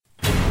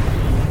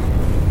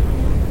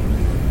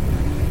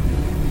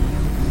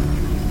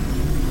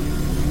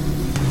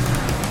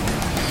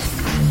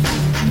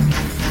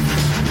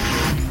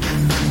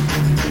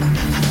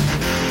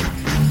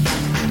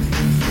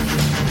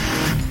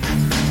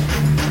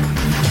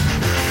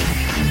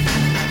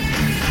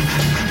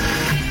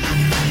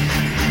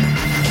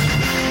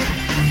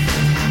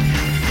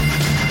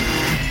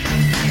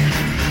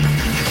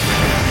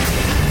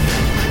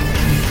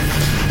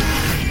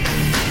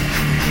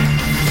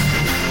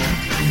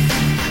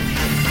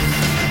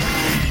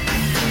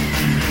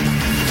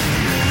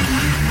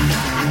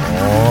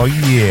Oh,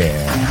 yeah.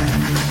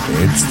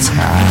 It's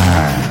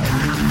time.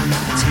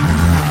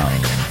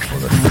 Time for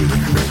the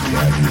feeling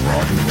breakdown you've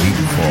all been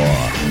waiting for.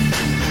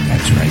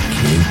 That's right,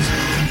 kids.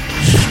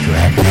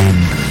 Strap in,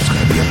 'cause it's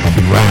going to be a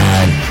bumpy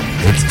ride.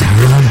 It's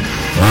time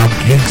for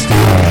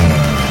Geeksters.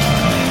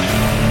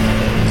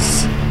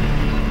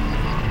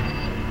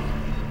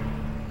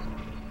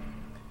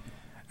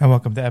 And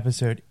welcome to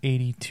episode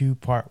 82,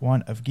 part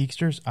 1 of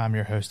Geeksters. I'm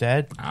your host,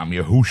 Ed. I'm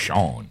your host,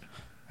 Sean.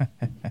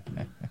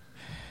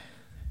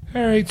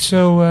 All right,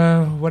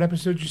 so what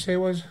episode did you say it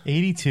was?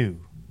 82.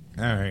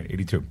 All right,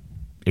 82.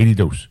 80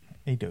 dose.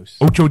 A dose.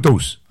 Ocho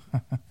dose.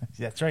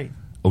 That's right.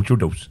 Ocho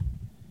dose.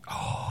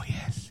 Oh,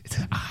 yes. It's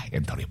an I,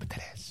 Antonio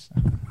Guterres.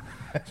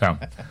 So,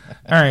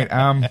 all right.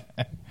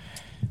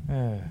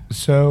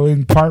 So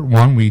in part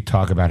 1, we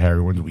talk about how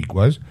everyone's week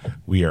was.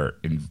 We are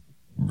in...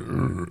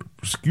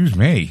 Excuse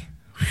me.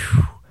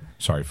 Whew.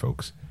 Sorry,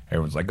 folks.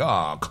 Everyone's like,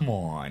 oh, come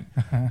on.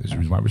 This is the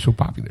reason why we're so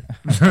popular.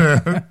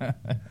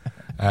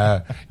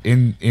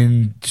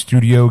 In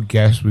studio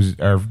guest was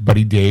our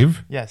buddy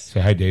Dave. Yes.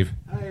 Say hi, Dave.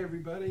 Hi,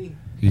 everybody.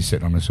 He's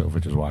sitting on the sofa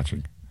just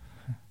watching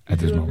at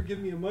this You never moment. give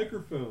me a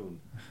microphone.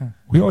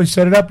 We always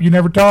set it up. You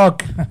never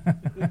talk.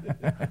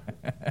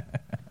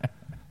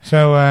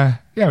 So,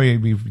 yeah,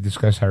 we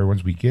discussed how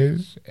everyone's week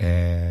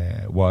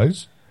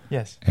was.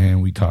 Yes.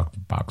 And we talk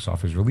box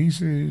office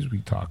releases.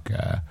 We talk,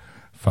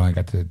 finally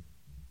got to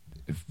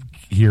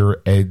hear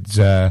Ed's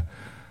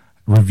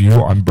review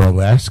on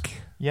Burlesque.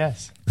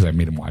 Yes. Because I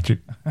made him watch it.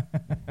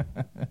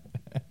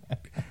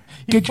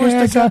 Get your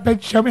ass up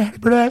and show me how to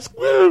burlesque.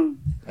 Woo!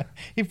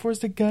 He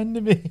forced a gun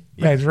to me.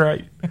 That's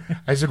right.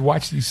 I said,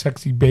 watch these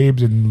sexy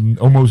babes and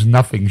almost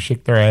nothing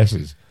shake their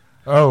asses.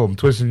 Oh, I'm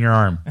twisting your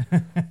arm.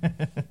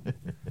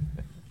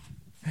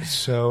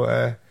 So,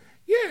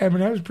 yeah, I mean,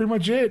 that was pretty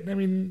much it. I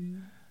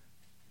mean,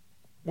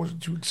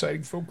 wasn't too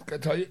exciting, folks, I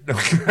tell you.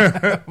 Like,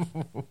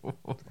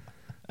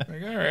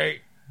 all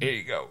right, here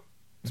you go.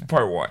 It's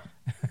part 1.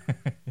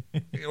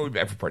 We'll be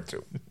back for part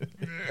 2.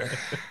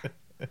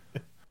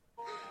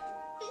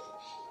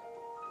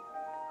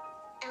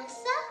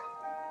 Elsa?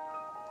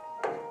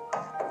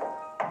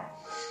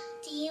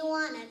 Do you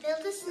want to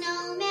build a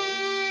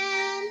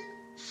snowman?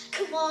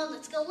 Come on,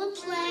 let's go and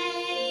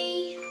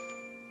play.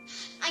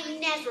 I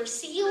never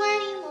see you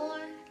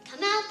anymore.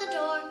 Come out the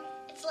door,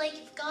 it's like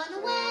you've gone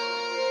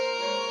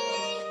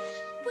away.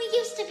 We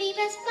used to be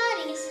best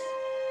buddies,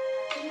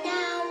 and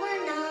now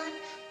we're not.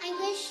 I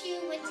wish you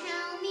would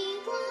tell me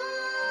why.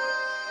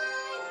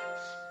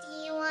 Do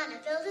you want to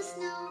build a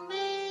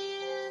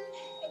snowman?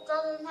 It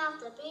doesn't have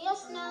to be a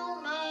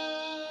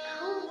snowman.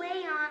 Go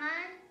away, Anna.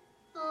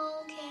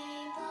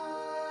 Okay,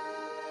 bye.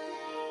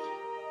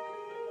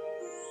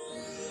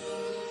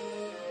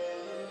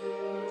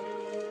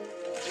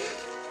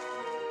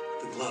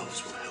 The gloves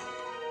will help.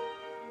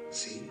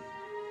 See?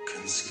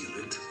 Conceal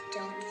it.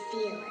 Don't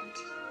feel it.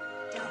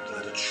 Don't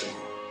let it show.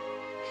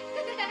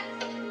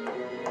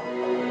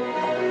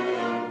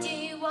 Do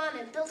you want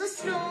to build a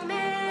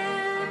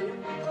snowman?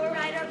 Or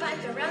ride our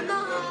bike around the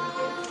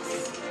halls?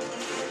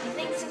 I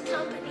think some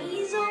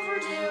company's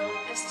overdue.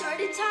 I've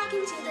started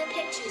talking to the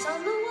pictures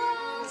on the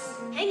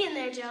walls. Hang in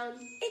there, Joan.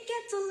 It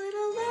gets a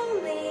little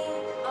lonely.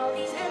 All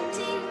these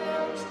empty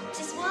rooms.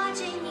 Just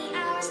watching the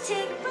hours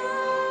tick by.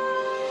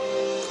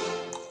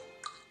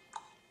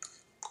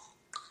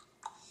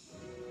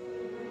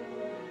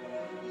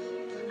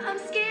 I'm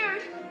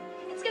scared.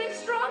 It's getting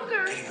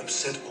stronger. Getting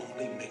upset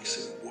only makes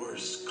it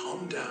worse.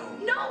 Calm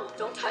down. No,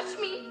 don't touch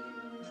me.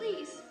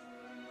 Please.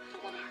 I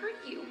don't want to hurt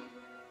you.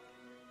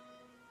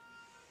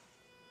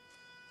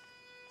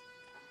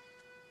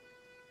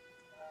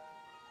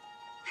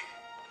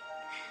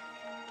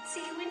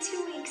 See you in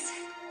 2 weeks.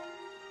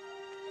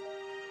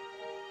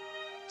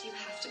 Do you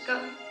have to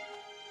go?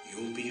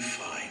 You'll be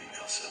fine,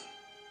 Elsa.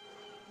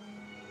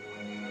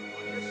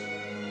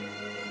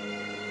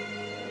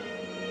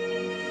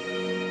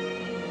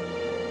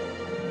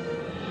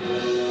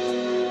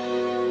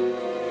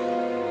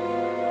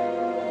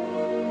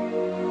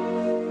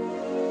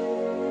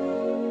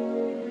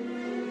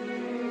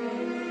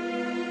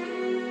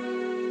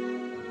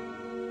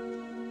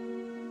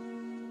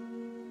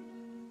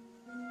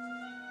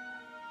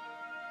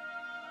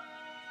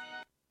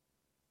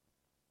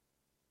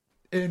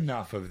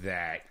 Enough of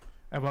that.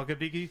 And welcome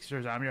to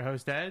Geeksters. I'm your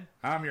host, Ed.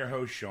 I'm your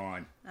host,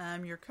 Sean.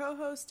 I'm your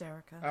co-host,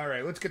 Erica. All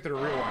right, let's get to the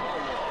real one.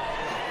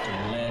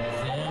 Don't let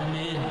them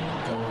in,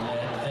 don't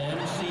let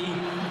them see.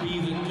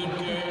 Be the good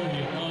girl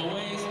you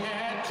always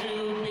had to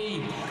be.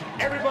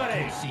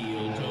 Everybody! Don't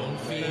seal, don't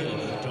feel,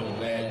 don't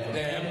let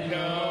them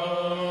know.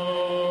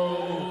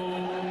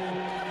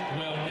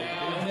 Well,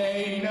 now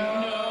they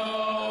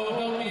know.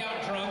 Help me out,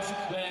 trunks,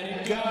 let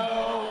it go.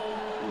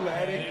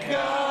 Let it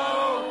go.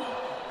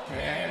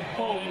 Can't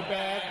hold it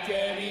back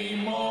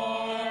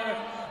anymore.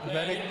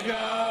 Let it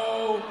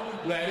go.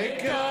 Let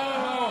it go.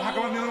 How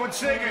come I'm the only one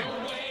singing?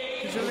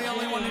 Because you're the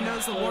only one who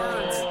knows the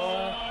words.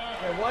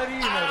 Hey, why do you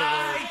know the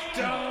words? I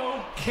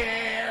don't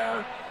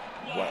care.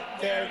 what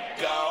they're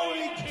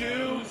going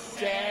to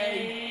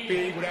say.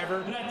 Big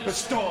whatever, the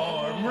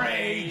storm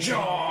rage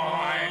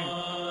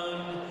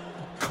on.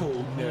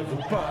 Cold never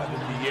bothered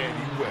me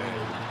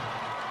anyway.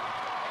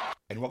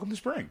 And welcome to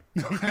spring.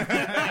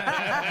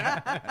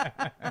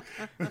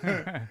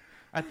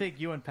 I think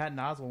you and Patton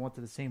Oswalt went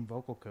to the same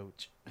vocal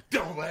coach.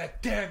 Don't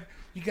let them.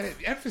 You gotta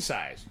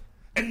emphasize.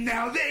 And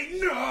now they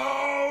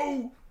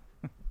know.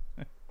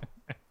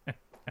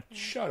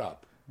 Shut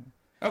up.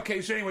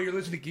 Okay, so anyway, you're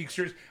listening to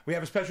Geeksters. We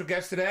have a special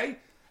guest today,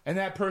 and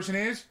that person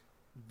is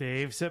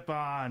Dave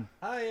Sipon.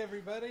 Hi,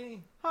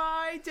 everybody.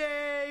 Hi,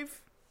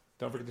 Dave.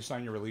 Don't forget to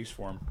sign your release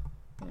form.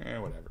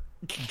 Whatever.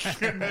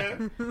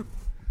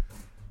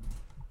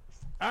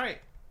 All right.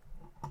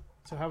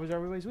 So how was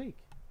everybody's week?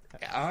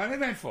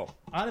 Uneventful.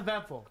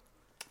 Uneventful.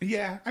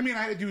 Yeah, I mean,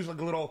 I had to do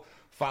like a little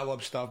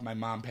follow-up stuff. My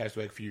mom passed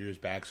away a few years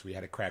back, so we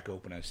had to crack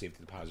open a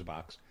safety deposit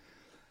box.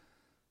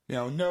 You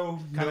know, no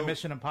Kind of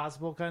Mission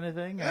Impossible kind of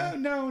thing? no,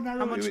 not really.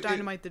 How much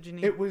dynamite did you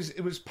need? It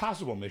was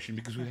possible mission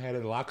because we had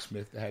a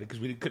locksmith that had it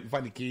because we couldn't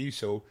find the key,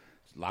 so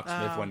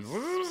locksmith went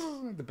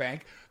at the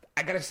bank.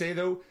 I gotta say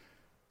though,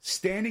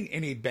 standing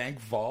in a bank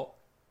vault,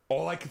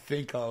 all I could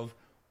think of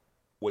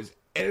was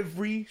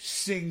every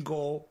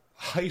single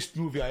heist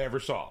movie I ever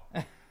saw.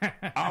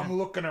 I'm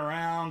looking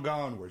around,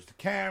 going, "Where's the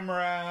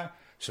camera?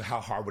 So how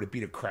hard would it be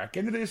to crack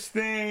into this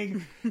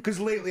thing?" Because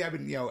lately I've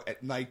been,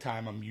 at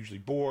nighttime I'm usually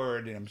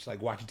bored and I'm just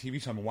like watching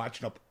TV, so I'm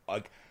watching up.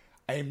 Like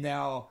I am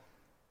now.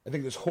 I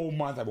think this whole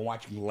month I've been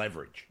watching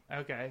Leverage.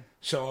 Okay.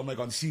 So I'm like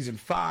on season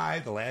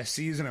 5, the last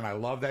season, and I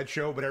love that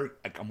show. But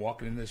I'm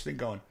walking in this thing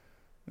going,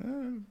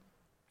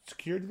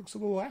 security looks a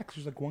little lax.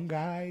 There's like one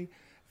guy.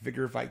 I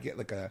figure if I get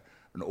like an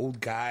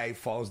old guy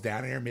falls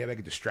down here, maybe I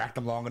could distract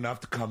him long enough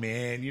to come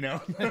in,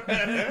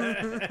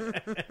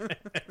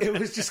 It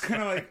was just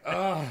kind of like,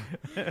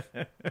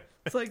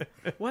 It's like,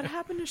 what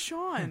happened to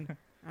Sean?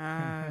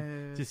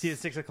 Did you see the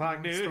 6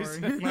 o'clock news?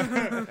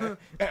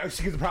 Because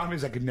the problem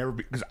is I could never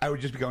be, because I would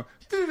just be going,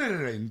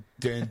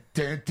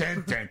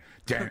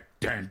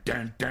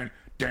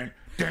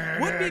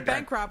 Would be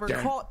bank robber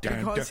caught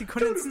because he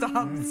couldn't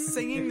stop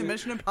singing the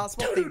Mission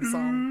Impossible theme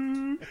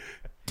song.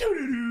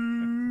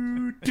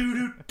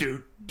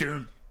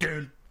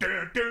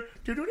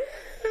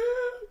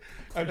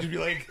 I'd just be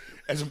like,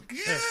 as I'm,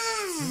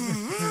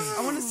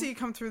 I want to see you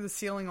come through the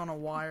ceiling on a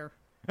wire.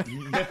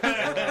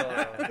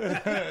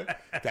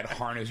 that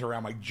harness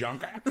around my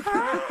junk.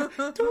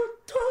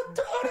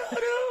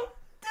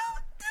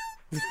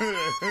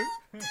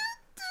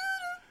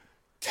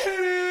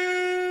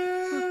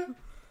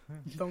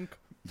 Thunk.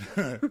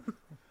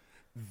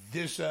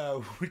 This,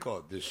 we call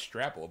it this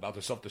strapple about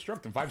to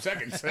self-destruct in 5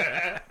 seconds.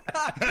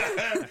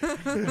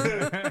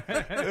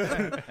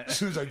 As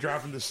soon as I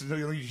drop in the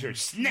ceiling, you hear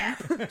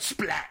snap,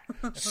 splat,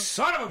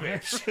 son of a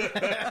bitch.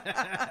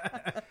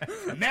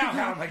 Now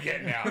how am I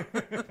getting out?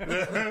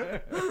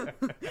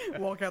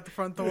 Walk out the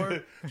front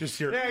door. Just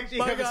hear,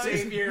 You have a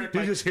savior.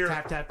 you just hear,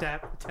 Tap, tap,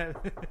 tap,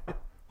 tap.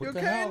 You the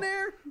okay hell? in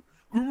there?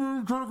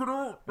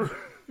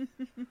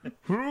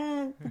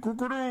 trying to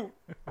get out.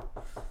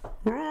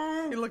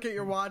 You look at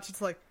your watch,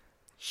 it's like,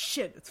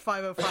 shit, it's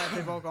 5:05,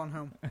 they've all gone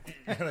home.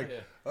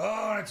 Like,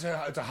 oh, it's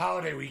a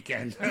holiday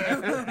weekend.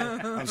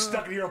 I'm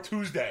stuck in here till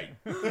Tuesday.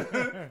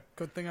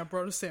 Good thing I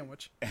brought a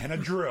sandwich. And a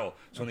drill.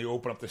 So when they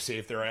open up the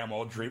safe, there I am,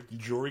 all draped in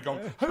jewelry,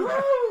 going,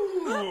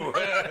 hello!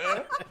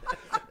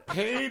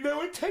 Pay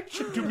no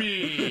attention to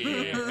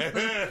me!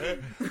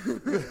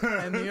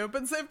 And the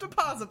open safe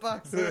deposit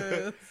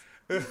boxes.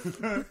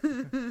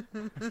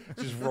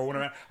 Just rolling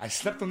around. I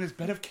slept on this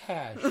bed of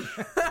cash.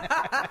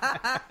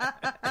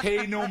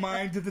 Pay no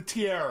mind to the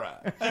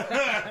tiara.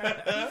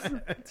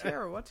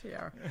 Tiara, what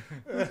tiara?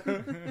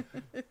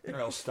 Or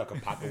else stuck a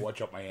pocket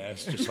watch up my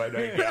ass just so I know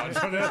you got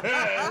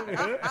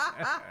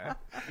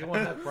You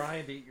want that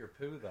Brian to eat your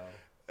poo, though.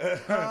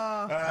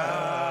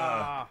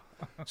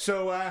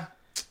 So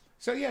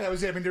yeah, that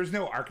was it. I mean, there was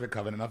no Ark of the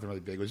Covenant, nothing really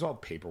big. It was all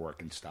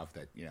paperwork and stuff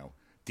that,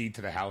 deed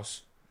to the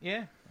house.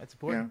 Yeah, that's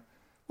important. Yeah.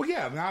 Well,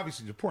 yeah, I mean,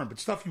 obviously it's important, but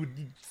stuff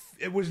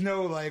it was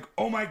no like,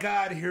 oh my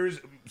God, here's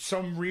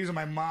some reason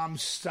my mom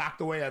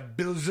socked away $1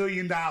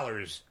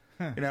 bazillion.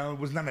 It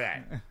was none of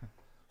that. It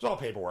was all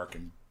paperwork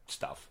and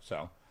stuff.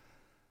 So,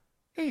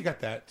 yeah, you got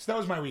that. So that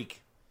was my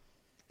week.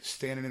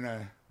 Standing in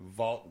a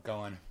vault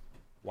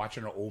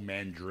watching an old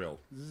man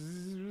drill.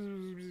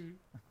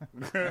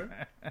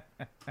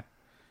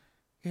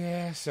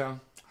 Yeah, so,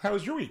 how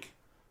was your week?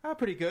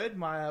 Pretty good.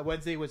 My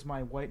Wednesday was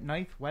my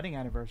 9th wedding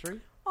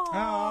anniversary.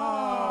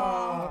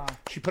 Oh,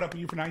 she put up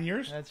with you for 9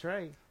 years? That's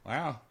right.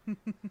 Wow.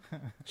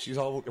 She's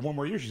all in 1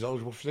 more year. She's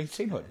eligible for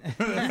sainthood.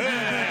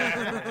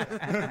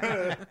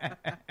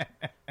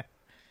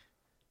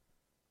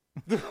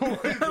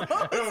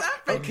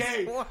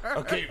 Okay.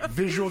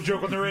 Visual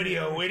joke on the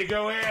radio. Way to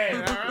go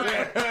in.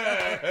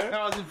 That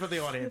wasn't for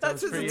the audience.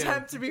 That's his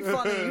attempt to be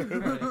funny.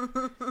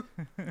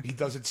 He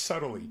does it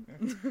subtly.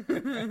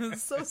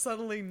 So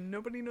subtly,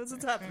 nobody knows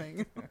it's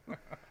happening.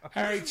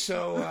 All right.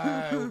 So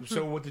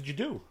what did you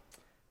do?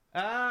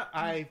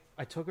 I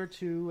took her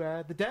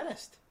to the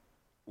dentist.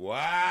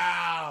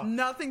 Wow.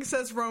 Nothing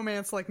says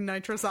romance like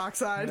nitrous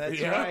oxide. That's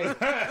Yeah.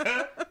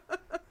 right.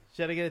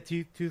 She had to get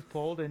a tooth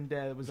pulled, and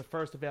it was the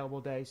first available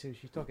day, so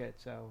she took it.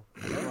 So,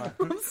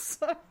 I'm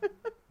sorry.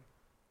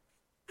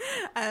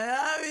 I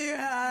love you,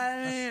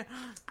 honey.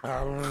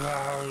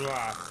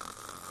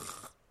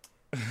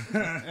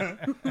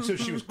 So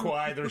she was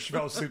quiet, or she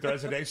fell asleep the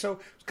rest of the day. So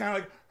it's kind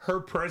of like her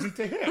present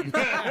to him.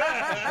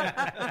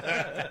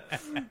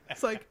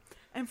 It's like,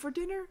 and for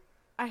dinner,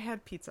 I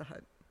had Pizza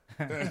Hut.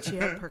 And she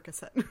had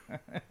Percocet.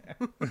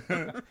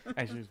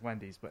 actually, it was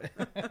Wendy's, but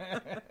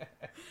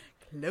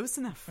Close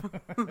enough.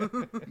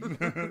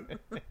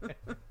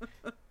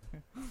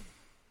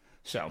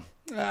 So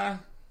yeah.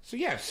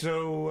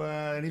 So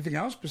anything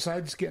else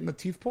besides getting the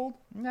teeth pulled?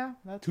 no,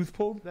 that's Tooth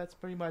pulled? that's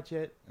pretty much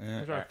it. Yeah, It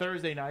was our alright.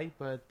 Thursday night,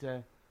 but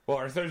Well,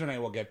 our Thursday night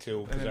we'll get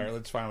to because And then-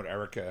 let's find out what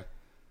Erica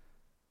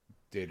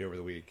did over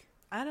the week.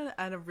 I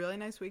had a really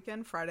nice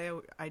weekend. Friday,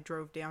 I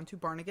drove down to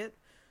Barnegat.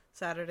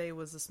 Saturday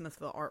was the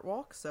Smithville Art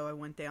Walk, so I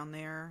went down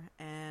there,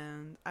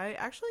 and I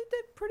actually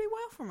did pretty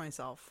well for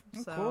myself.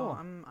 Oh, So cool.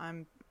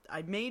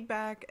 I made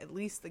back at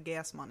least the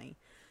gas money.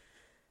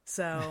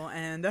 So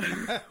and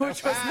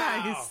which was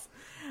nice.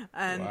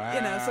 And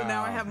so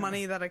now I have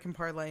money that I can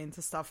parlay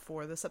into stuff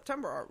for the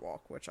September Art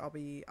Walk, which I'll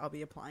be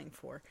applying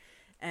for.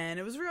 And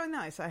it was really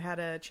nice. I had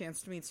a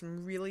chance to meet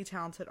some really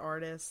talented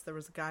artists. There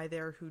was a guy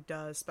there who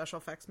does special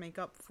effects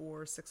makeup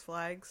for Six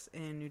Flags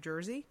in New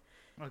Jersey.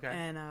 okay.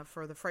 And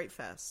for the Fright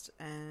Fest.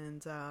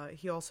 And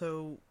he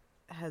also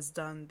has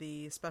done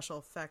the special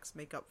effects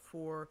makeup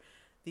for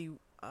the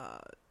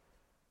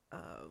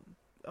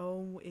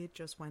it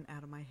just went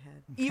out of my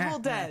head. Evil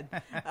Dead.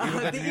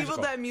 The Evil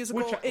Dead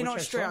musical Which in I saw.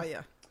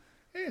 Australia.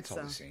 It's all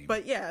So, the same.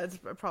 but yeah, it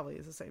probably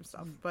is the same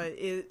stuff. But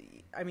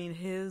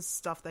his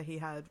stuff that he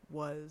had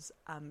was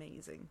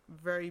amazing.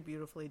 Very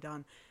beautifully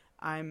done.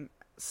 I'm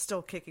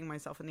still kicking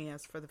myself in the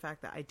ass for the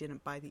fact that I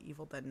didn't buy the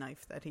Evil Dead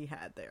knife that he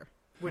had there,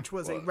 which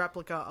was a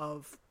replica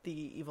of the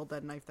Evil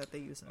Dead knife that they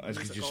use in the That's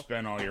because you musical.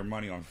 spend all your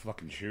money on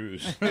fucking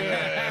shoes.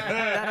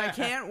 That I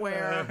can't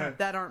wear,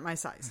 that aren't my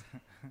size.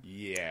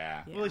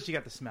 Yeah. Well, at least you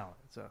got to smell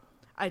it. So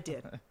I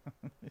did.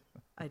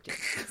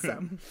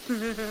 So,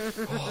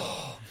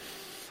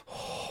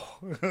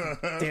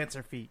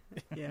 dancer feet.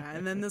 yeah.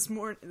 And then this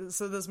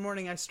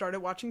morning I started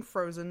watching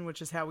Frozen,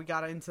 which is how we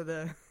got into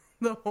the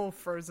whole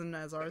Frozen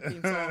as our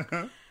theme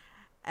song.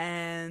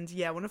 And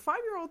yeah, when a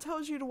 5-year-old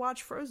tells you to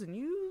watch Frozen,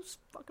 you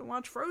fucking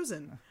watch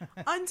Frozen.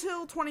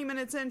 Until 20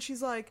 minutes in,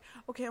 she's like,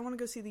 "Okay, I want to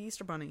go see the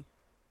Easter Bunny."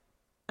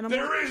 And I'm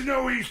There is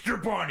no Easter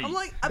Bunny. I'm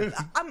like,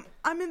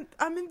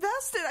 I'm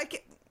invested. I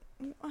can't.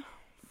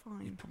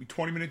 Fine. Put me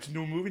 20 minutes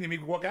into a movie and they make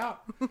me walk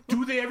out.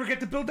 Do they ever get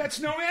to build that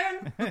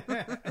snowman?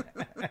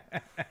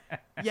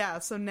 Yeah,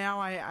 so now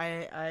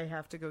I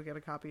have to go get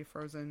a copy of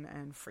Frozen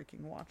and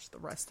freaking watch the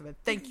rest of it.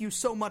 Thank you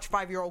so much,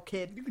 5-year-old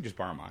kid. You can just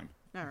borrow mine.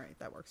 All right,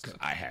 that works too.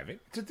 I have it.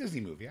 It's a Disney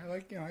movie. I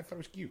thought it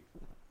was cute.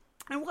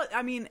 And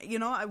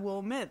I will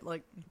admit,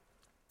 like,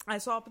 I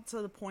saw up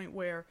to the point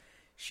where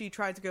she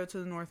tried to go to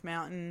the North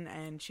Mountain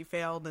and she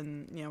failed,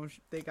 and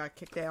they got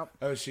kicked out.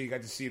 Oh, so you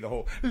got to see the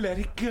whole "Let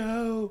it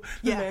go,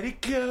 Yeah. let it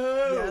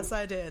go." Yes,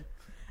 I did.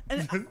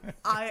 And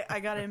I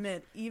gotta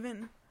admit,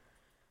 even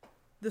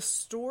the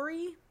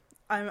story,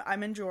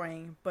 I'm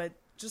enjoying, but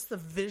just the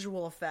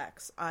visual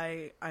effects,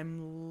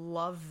 I'm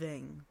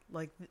loving.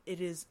 Like,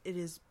 it is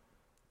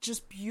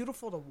just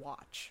beautiful to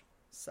watch.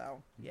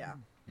 So yeah,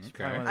 Okay.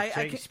 Probably one of I the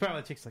can- chicks- probably one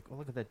of the chicks like, "Oh,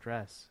 look at that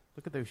dress.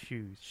 Look at those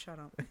shoes." shut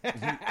up.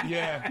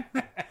 Yeah.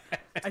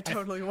 I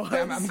totally was.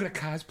 I'm going to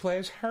cosplay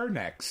as her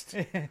next.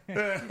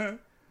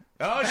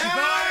 Oh, she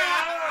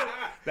thought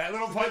that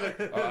little part. Like,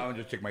 oh, I'll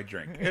just take my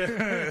drink.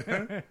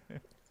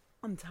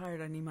 I'm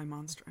tired. I need my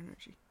Monster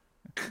Energy.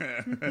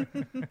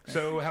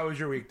 So, how was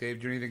your week, Dave?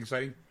 Did you do anything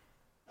exciting?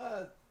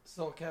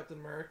 Saw Captain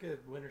America,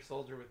 Winter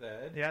Soldier with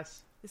Ed.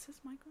 Yes. Is this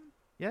mic on?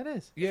 Yeah, it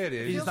is. Yeah, it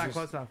is. He's It's not just-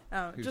 close enough.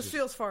 Oh, it He's just just-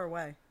 feels far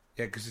away.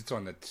 Yeah, because it's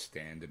on the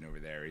stand and over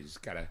there. He's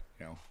got to,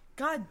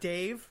 God,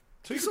 Dave.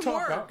 So do you can some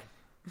talk work. up.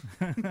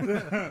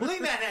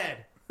 Lean that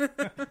head.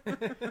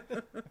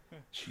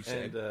 She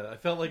said. And I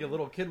felt like a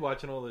little kid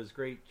watching all those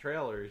great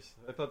trailers.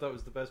 I thought that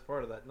was the best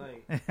part of that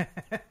night.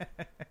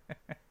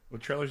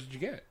 What trailers did you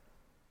get?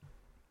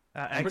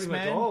 X Pretty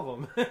much Men. all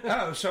of them.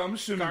 Oh, so I'm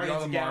assuming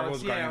all the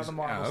Marvels, yeah, all Guardians. the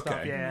Marvel Oh, stuff.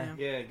 okay. Yeah.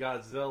 Yeah,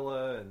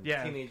 Godzilla and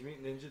Yeah. Teenage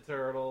Mutant Ninja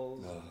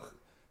Turtles.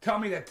 Tell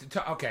me that.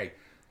 Okay,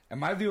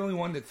 am I the only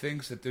one that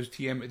thinks that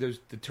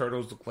the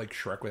turtles look like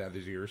Shrek without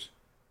his ears?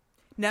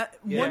 Now,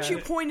 Yeah. once you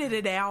pointed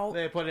it out,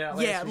 They put it out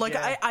last yeah, week, like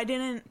yeah. I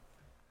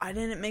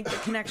didn't make the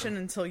connection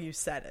until you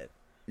said it,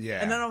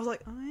 Yeah. and then I was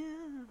like, oh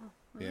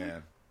yeah. Yeah.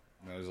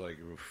 And I was like,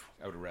 oof,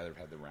 I would rather have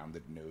had the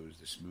rounded nose,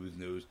 the smooth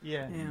nose.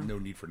 Yeah. Yeah. No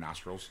need for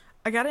nostrils.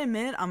 I gotta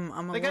admit, I'm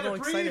a They gotta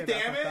little breathe, excited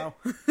about damn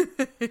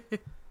that it. though.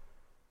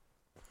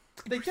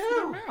 They Their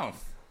do.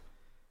 mouth.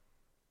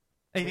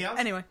 Anything else?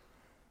 Anyway,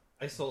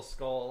 I saw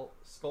Skull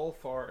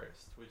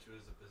Forest, which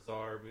was a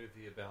bizarre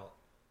movie about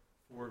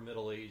 4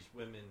 middle-aged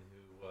women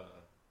who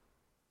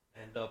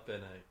end up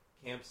in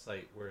a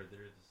campsite where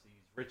there's these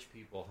rich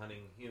people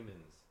hunting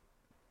humans.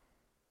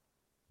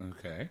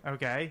 Okay.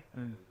 Okay.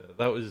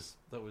 That was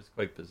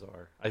quite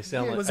bizarre. I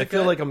sound Yeah, was I it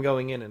feel good? like I'm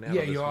going in and out.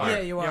 Yeah, of this you are. mic.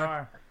 Yeah, you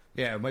are.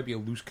 Yeah, it might be a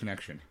loose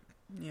connection.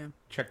 Yeah.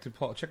 Check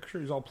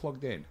sure he's all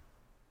plugged in.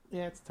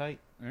 Yeah, it's tight.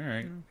 All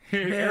right.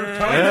 That's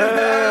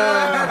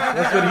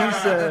what he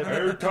said.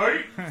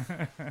 Airtight.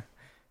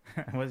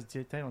 Was it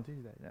too tight on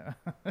Tuesday? No.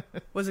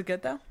 Was it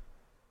good though?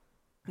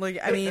 Like,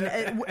 I mean,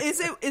 is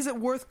it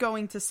worth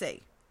going to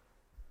see?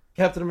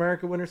 Captain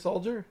America: Winter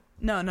Soldier.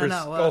 No. Or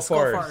Skull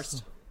Forest.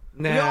 Forest.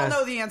 Nah, We all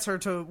know the answer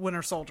to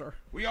Winter Soldier.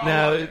 We all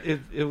no, love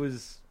it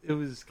was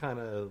kind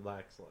of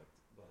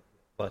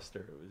lackluster.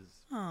 It was.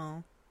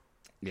 Oh.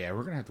 Yeah,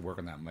 we're gonna have to work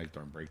on that mic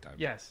during break time.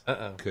 Yes.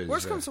 Cause,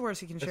 Worst comes to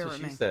worst, you can That's share what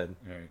with she me. said.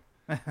 Right.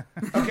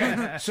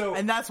 Okay, so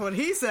And that's what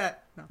he said.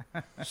 No.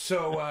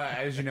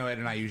 as you know, Ed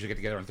and I usually get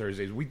together on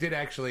Thursdays. We did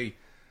actually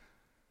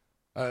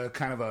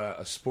kind of a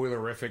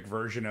spoilerific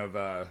version of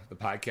the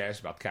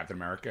podcast about Captain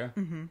America.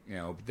 Mm-hmm. You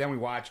know, but then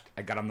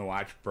I got him to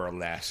watch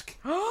Burlesque.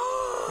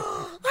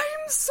 I'm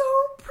so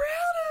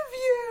proud of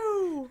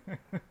you.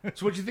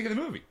 So what'd you think of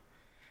the movie?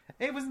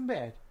 It wasn't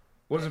bad.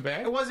 Wasn't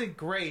bad? It wasn't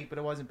great, but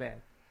it wasn't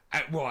bad.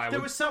 There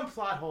was some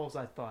plot holes,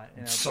 I thought.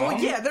 You know, Some? Well,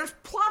 yeah, there's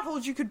plot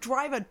holes you could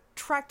drive a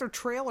tractor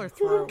trailer Who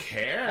through.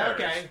 cares?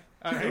 Okay.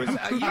 It was,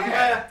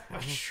 yeah.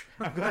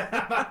 I'm glad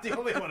I'm not the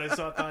only one who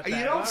thought that.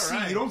 You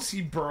don't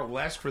see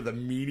Burlesque for the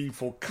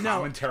meaningful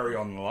commentary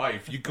on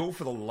life. You go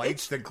for the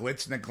lights, the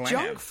glitz, and the glam.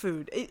 Junk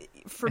food.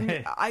 For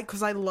me,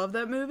 because I love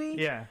that movie.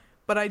 Yeah.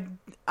 But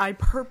I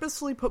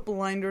purposely put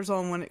blinders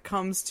on when it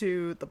comes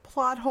to the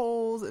plot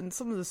holes and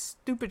some of the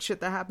stupid shit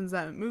that happens in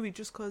that movie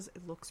just because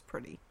it looks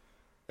pretty.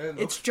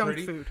 It's junk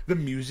food. The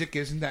music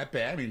isn't that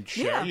bad. I mean,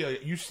 Cher, you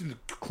used to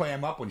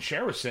clam up when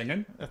Cher was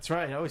singing. That's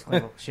right. I always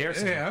claim Cher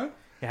singing. Yeah.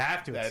 You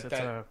have to. It's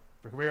a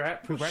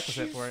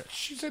prerequisite for it.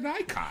 She's an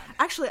icon.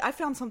 Actually, I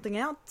found something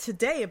out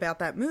today about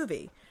that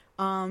movie.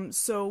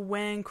 So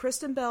when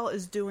Kristen Bell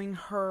is doing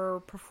her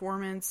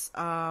performance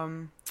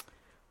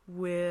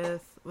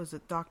with, was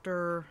it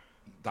Dr.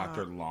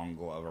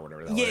 Longglove or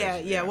whatever that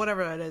is. Yeah,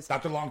 whatever that is.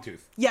 Dr.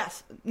 Longtooth.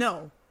 Yes.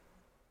 No.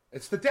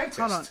 It's the dentist.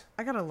 Hold on.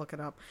 I gotta look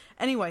it up.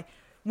 Anyway,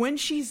 when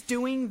she's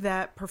doing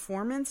that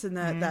performance in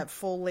that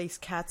full lace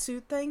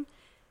catsuit thing,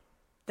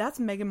 that's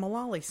Megan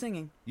Mullally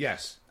singing.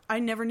 Yes. I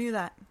never knew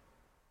that.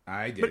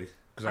 I did.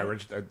 Because I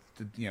read,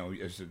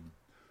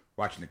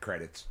 watching the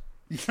credits.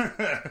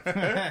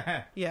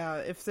 Yeah,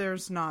 if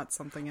there's not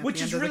something at Which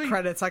the end is of really- the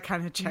credits, I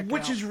kind of check out.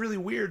 Which is really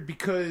weird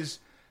because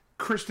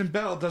Kristen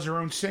Bell does her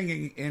own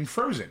singing in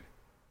Frozen.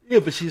 Yeah,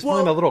 but she's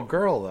playing a little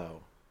girl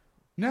though.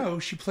 No,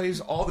 she plays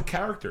all the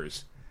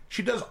characters.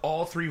 She does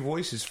all three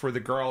voices for the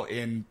girl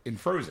in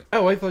Frozen.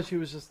 Oh, I thought she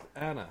was just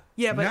Anna.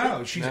 Yeah, but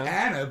No, she's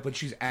Anna, but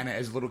she's Anna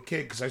as a little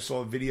kid because I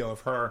saw a video of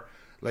her.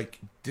 Like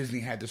Disney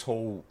had this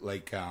whole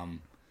like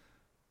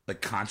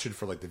concert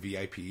for like the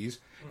VIPs,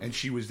 and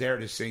she was there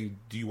to sing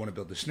 "Do You Want to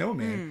Build a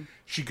Snowman?"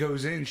 She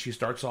goes in, she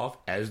starts off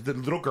as the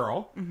little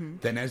girl,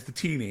 then as the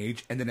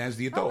teenage, and then as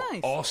the adult,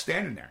 nice. all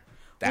standing there.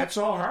 That's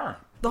all her.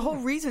 the whole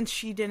reason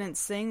she didn't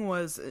sing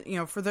was,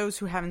 for those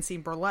who haven't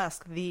seen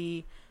Burlesque,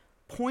 the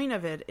point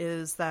of it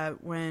is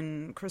that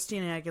when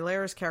Christina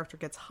Aguilera's character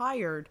gets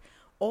hired,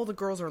 all the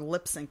girls are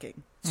lip syncing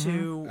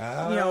to,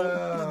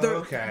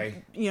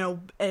 okay.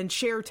 And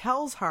Cher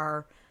tells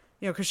her,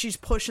 because she's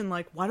pushing,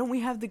 like, why don't we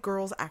have the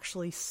girls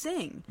actually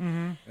sing?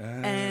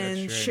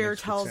 And Cher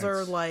tells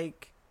her,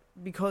 like,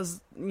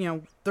 because,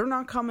 they're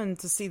not coming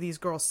to see these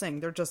girls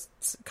sing. They're just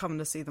coming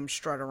to see them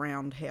strut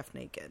around half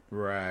naked.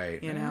 Right.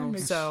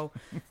 So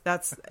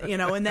that's,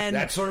 and then...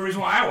 That's the only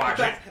reason why I watch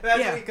it.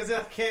 That's because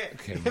I can't...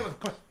 Okay.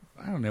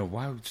 I don't know.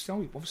 Why would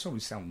somebody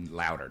sound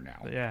louder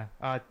now? Yeah,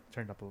 I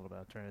turned up a little bit.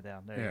 I'll turn it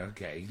down. There. Yeah,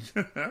 okay.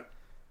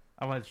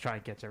 I wanted to try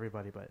and catch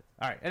everybody, but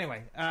all right.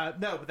 Anyway,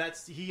 no, but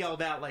he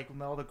yelled out like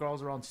when all the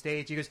girls were on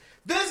stage. He goes,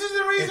 "This is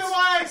the reason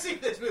why I see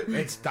this movie."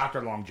 It's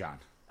Dr. Long John.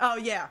 Oh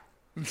yeah,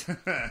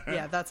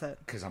 yeah, that's it.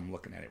 Because I'm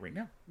looking at it right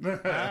now. All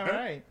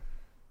right.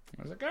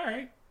 I was like, all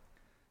right.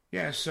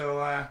 Yeah. So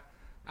I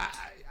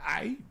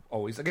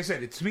always, like I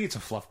said, to me, it's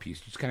a fluff piece.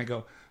 You just kind of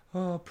go,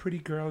 oh, pretty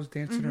girls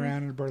dancing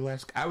around in a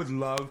burlesque. I would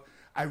love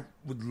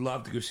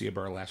to go see a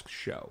burlesque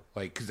show,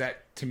 like, because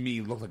that to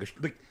me looked like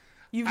a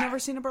You've never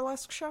seen a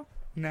burlesque show?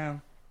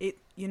 No.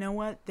 You know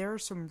what? There are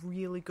some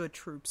really good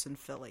troupes in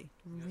Philly.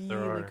 there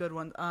Really are. good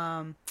ones.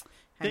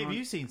 Dave,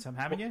 you've seen some,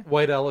 haven't you?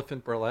 White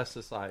Elephant Burlesque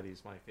Society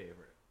is my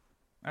favorite.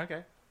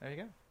 Okay, there you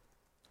go.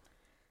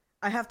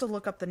 I have to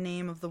look up the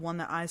name of the one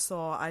that I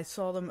saw. I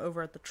saw them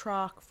over at the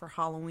Truck for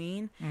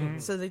Halloween.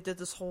 So they did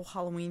this whole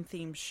Halloween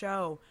themed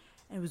show.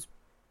 And it was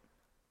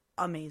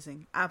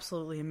amazing,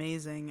 absolutely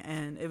amazing.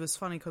 And it was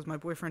funny because my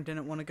boyfriend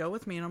didn't want to go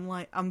with me.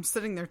 And I'm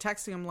sitting there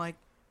texting. I'm like,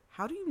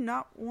 how do you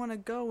not want to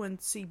go and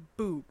see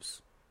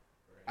boobs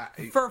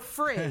for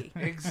free?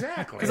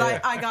 Exactly. Because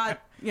I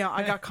got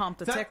comped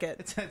a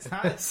ticket.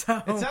 It's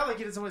not like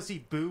he doesn't want to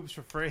see boobs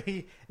for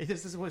free. He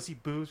just doesn't want to see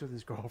boobs with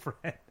his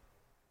girlfriend.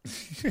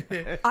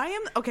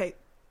 I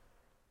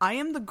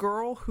am the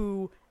girl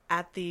who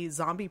at the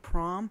zombie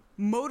prom,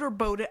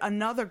 motorboated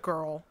another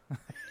girl.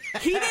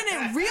 He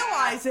didn't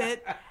realize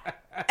it,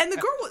 and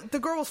the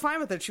girl was fine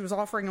with it. She was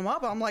offering him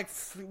up. I'm like,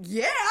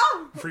 yeah,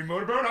 Free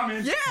motorboat, I'm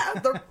in.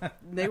 yeah.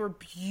 They were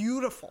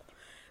beautiful.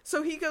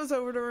 So he goes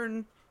over to her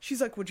and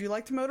she's like, "Would you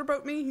like to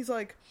motorboat me?" He's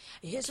like,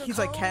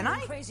 "Can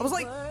I?" I was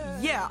like,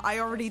 "Yeah, I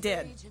already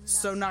did.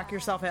 So knock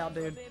yourself out,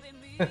 dude."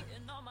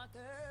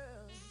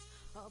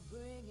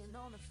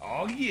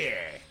 Oh, yeah.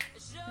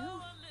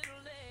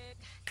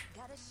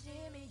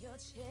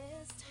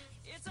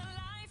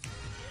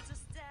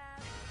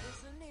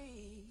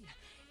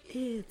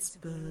 It's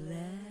black.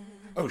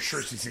 Oh,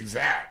 sure, she sings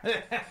that.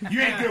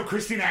 You ain't no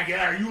Christina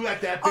Aguilera. You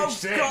let that bitch Oh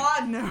sing.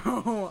 God,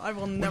 no! I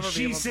will never When be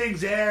she able to. sings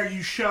there,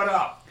 you shut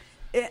up.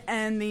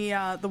 And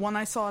the one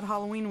I saw at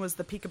Halloween was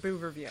the Peekaboo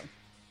review.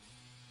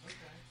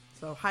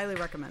 So highly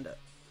recommend it.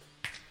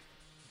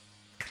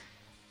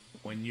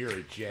 When you're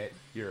a jet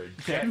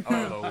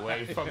all the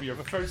way from your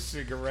first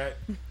cigarette.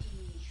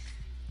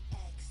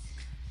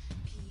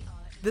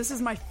 This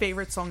is my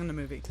favorite song in the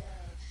movie.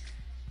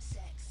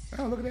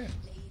 Oh, look at that.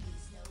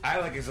 I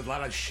like it's a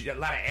lot of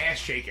ass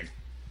shaking.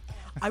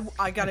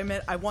 I gotta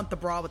admit, I want the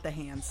bra with the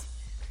hands.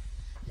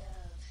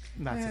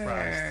 Not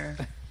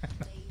surprised.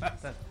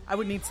 I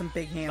would need some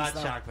big hands. Not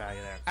though. shock value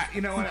there.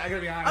 You know what? I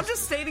gotta be honest. I'm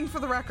just stating for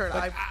the record.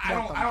 Like, I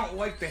want them. don't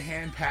like the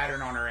hand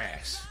pattern on her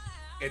ass.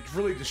 It's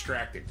really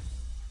distracting.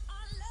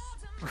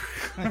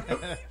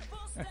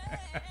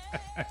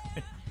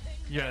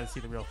 You gotta see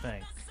the real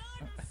thing.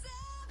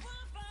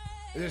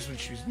 This one,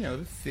 she's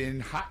the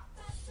thin, hot.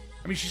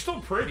 I mean, she's still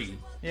pretty.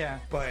 Yeah.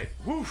 But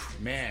woof,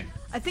 man.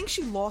 I think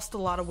she lost a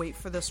lot of weight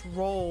for this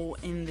role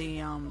in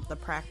the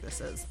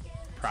practices,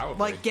 Probably.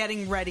 like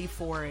getting ready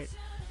for it.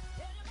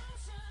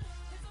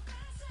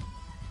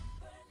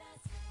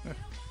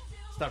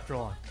 Stop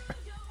drawing.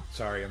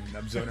 Sorry,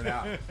 I'm zoning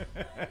out.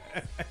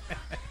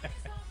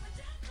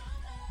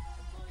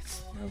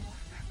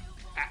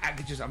 I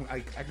could just, I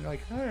can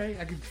like, all right,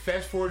 I can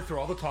fast forward through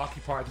all the talky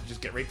parts and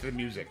just get right to the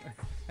music.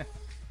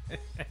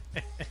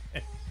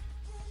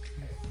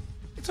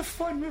 It's a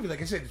fun movie.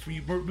 Like I said, it's when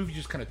you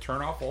just kind of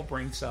turn off all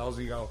brain cells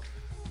and you go,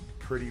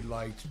 pretty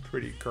lights,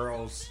 pretty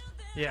girls.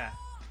 Yeah.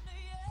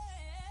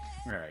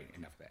 All right,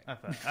 enough of that.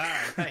 All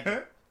right, thank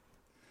you.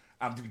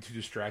 I'm too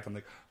distracted. I'm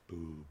like,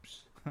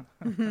 boobs.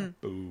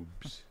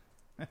 Boobs.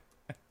 All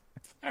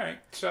right,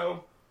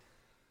 so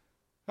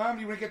you want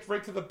to get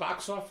right to the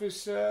box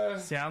office?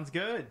 Sounds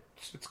good.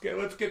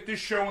 Let's get this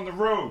show on the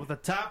road. With the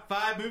top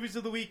 5 movies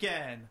of the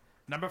weekend.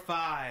 Number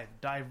 5,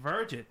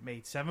 Divergent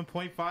made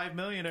 $7.5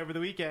 million over the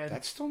weekend.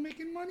 That's still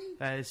making money?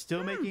 That is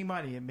still making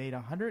money. It made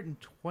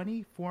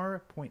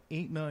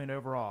 $124.8 million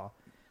overall,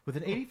 with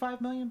an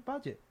 $85 million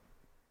budget.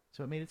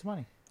 So it made its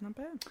money. Not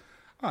bad.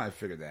 Oh, I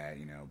figured that,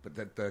 but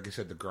that, like I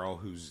said, the girl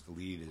who's the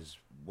lead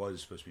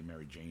was supposed to be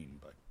Mary Jane,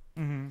 but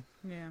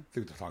Yeah. I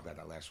think we talked about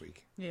that last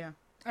week. Yeah.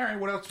 All right,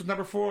 what else was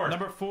number 4?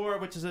 Number 4,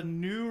 which is a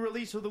new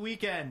release of the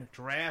weekend,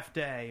 Draft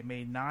Day,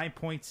 made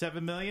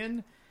 $9.7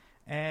 million,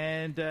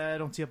 and I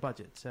don't see a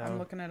budget. So I'm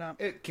looking it up.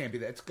 It can't be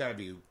that. It's got to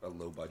be a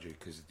low budget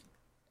because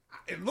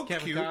it looks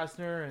Kevin cute.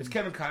 Costner. It's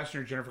Kevin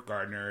Costner, Jennifer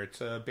Gardner. It's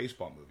a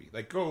baseball movie.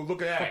 Like, go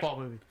look at that. Football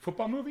movie.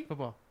 Football movie?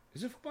 Football.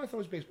 Is it football? I thought it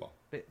was baseball.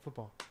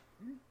 Football.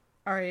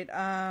 All right.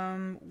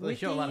 They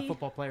show a lot of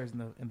football players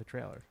in the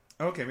trailer.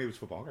 Okay, maybe it's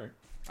football.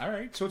 All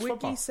right, so it's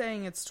football. Wiki's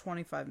saying it's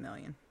 $25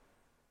 million.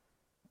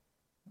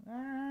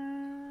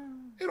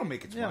 It'll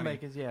make its Yeah, money.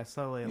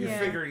 slowly. You Yeah.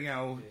 figure,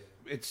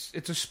 it's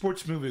a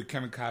sports movie with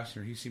Kevin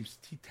Costner. He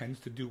tends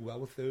to do well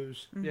with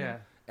those. Yeah.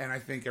 And I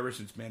think ever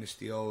since Man of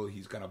Steel,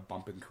 he's got a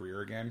bump in career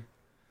again.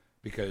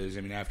 Because,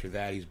 after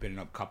that, he's been in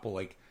a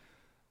couple,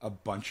 a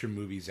bunch of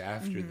movies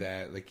after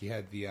that. Like, he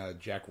had the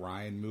Jack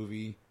Ryan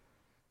movie.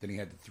 Then he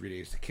had the 3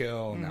 Days to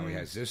Kill. And now he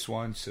has this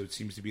one. So it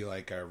seems to be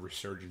like a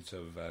resurgence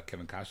of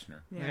Kevin Costner.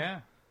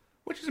 Yeah.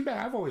 Which isn't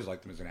bad. I've always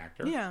liked him as an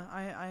actor. Yeah,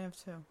 I have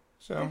too.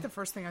 So, I think the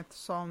first thing I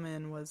saw him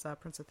in was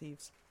Prince of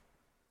Thieves.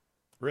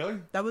 really?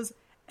 That was,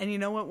 and you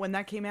know what? When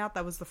that came out,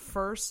 that was the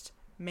first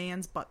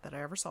man's butt that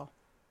I ever saw.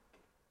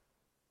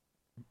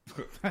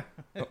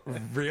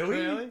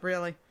 Really?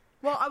 Really?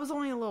 Well, I was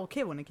only a little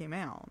kid when it came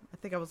out. I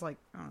think I was like,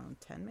 I don't know,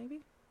 10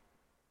 maybe?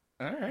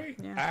 All right.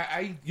 Yeah.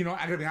 I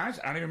gotta be honest,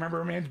 I don't even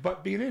remember a man's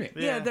butt being in it.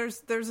 Yeah,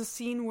 there's a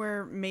scene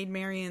where Maid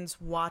Marian's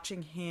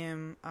watching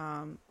him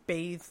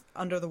bathe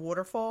under the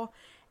waterfall,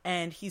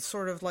 and he's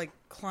sort of like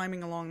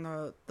climbing along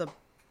the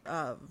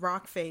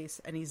rock face,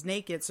 and he's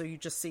naked, so you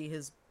just see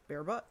his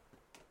bare butt.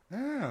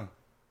 Oh.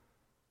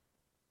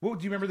 Well,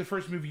 do you remember the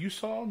first movie you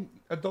saw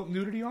adult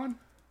nudity on?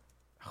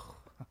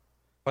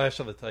 Clash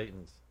of the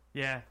Titans.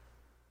 Yeah.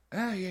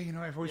 Oh, yeah,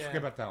 I always forget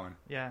about that one.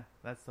 Yeah,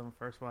 that's the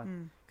first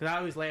one. Because I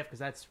always laugh because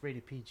that's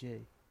rated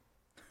PG.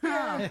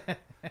 I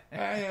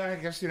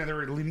guess, they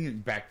were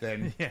lenient back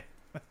then. Yeah.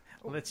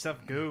 Let stuff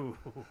go.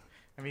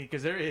 I mean,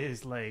 because there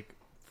is,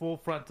 full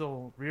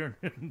frontal rear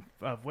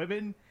of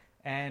women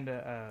and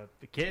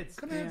the kids.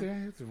 Gonna have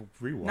to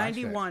rewatch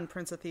 91,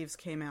 Prince of Thieves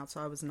came out,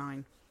 so I was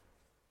 9.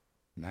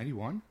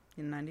 91?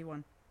 In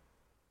 91.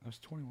 I was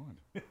 21.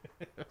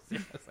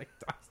 It's like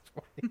times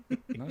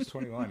 20. No, I was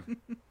 21.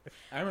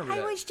 I remember I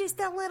that. was just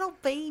a little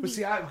baby. But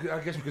see, I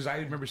guess because I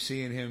remember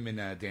seeing him in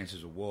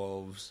Dances with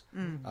Wolves,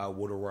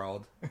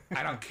 Waterworld.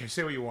 I don't care.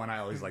 Say what you want. I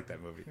always liked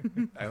that movie.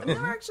 I've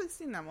never actually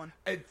seen that one.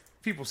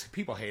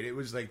 People hate it. It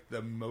was like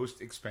the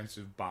most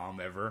expensive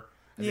bomb ever.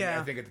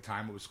 I think at the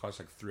time it was cost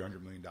like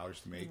 $300 million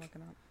to make.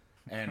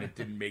 And it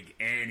didn't make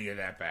any of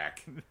that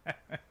back.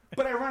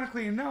 But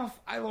ironically enough,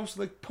 I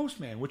also like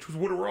Postman, which was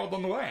Waterworld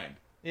on the land.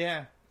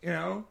 Yeah. You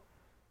know?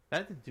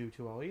 That didn't do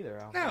too well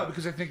either. No,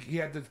 because I think he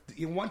had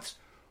once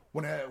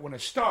when a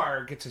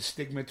star gets a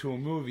stigma to a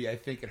movie, I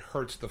think it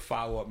hurts the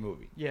follow-up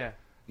movie. Yeah.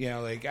 You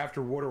know, like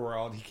after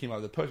Waterworld, he came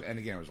out with the Post, and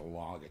again, it was a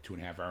long, like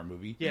 2.5-hour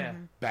movie. Yeah.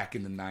 Back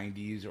in the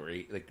 90s or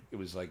it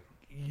was like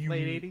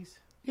late 80s.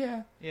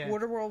 Yeah. Yeah.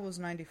 Waterworld was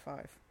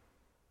 95.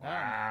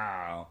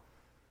 Wow.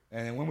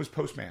 And then when was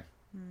Postman?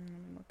 Let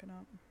me look it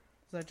up.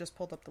 Because I just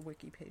pulled up the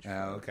wiki page.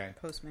 Oh, okay.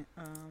 Postman.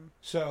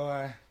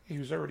 So he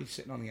was already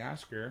sitting on the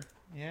Oscar.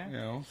 Yeah. You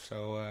know,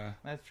 so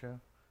that's true.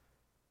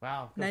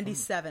 Wow.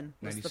 97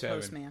 was the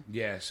Postman.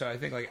 Yeah, so I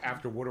think like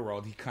after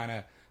Waterworld, he kind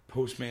of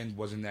Postman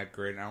wasn't that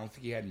great, and I don't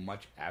think he had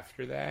much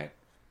after that.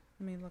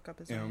 Let me look up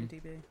his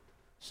IMDb.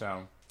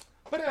 So,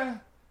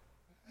 but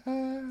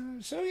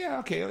so yeah,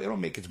 okay, it'll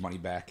make its money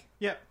back.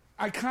 Yep.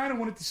 I kind of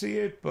wanted to see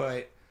it,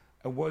 but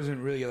I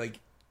wasn't really like,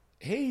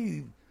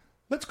 hey,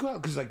 let's go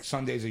out, because like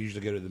Sundays I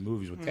usually go to the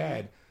movies with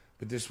Dad,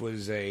 but this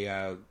was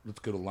a let's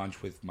go to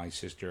lunch with my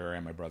sister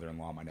and my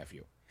brother-in-law and my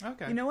nephew.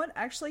 Okay. You know what?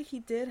 Actually, he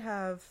did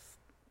have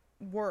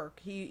work.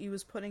 He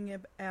was putting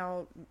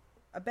out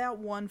about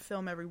one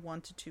film every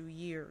 1 to 2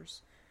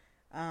 years.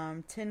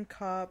 Tin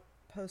Cup,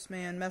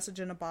 Postman,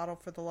 Message in a Bottle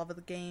for the Love of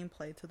the Game,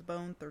 Play to the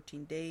Bone,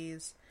 13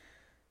 Days,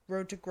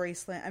 Road to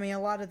Graceland. I mean, a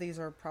lot of these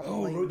are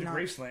probably Road to not...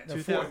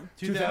 Graceland.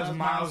 2,000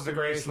 miles to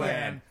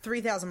Graceland.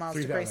 3,000 miles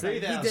to 3,000. Graceland.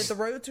 He did the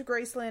Road to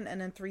Graceland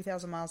and then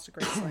 3,000 miles to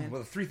Graceland.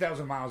 Well,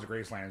 3,000 miles to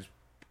Graceland is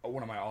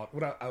one of my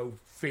a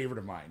favorite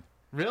of mine.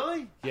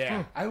 Really?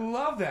 Yeah, I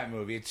love that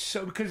movie. It's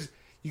so because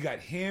you got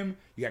him,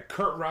 you got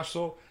Kurt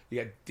Russell,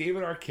 you got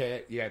David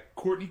Arquette, you got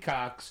Courtney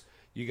Cox,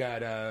 you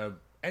got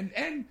and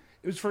it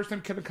was the first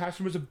time Kevin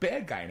Costner was a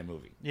bad guy in a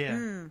movie. Yeah.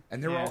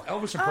 And they were all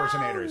Elvis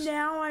impersonators. Oh,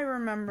 now I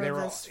remember they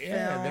were this all, film.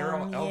 Yeah, they were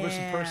all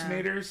Elvis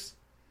impersonators.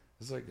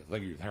 It's like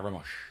you very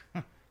much.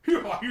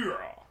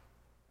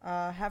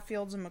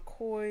 Hatfields and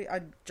McCoy.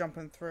 I'm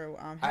jumping through.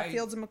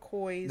 Hatfields and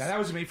McCoys. Now that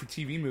was a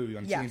made-for-TV movie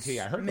on TNT.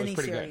 I heard that was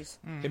pretty good.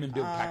 Him and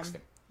Bill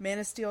Paxton. Man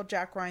of Steel,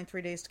 Jack Ryan,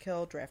 3 Days to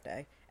Kill, Draft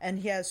Day. And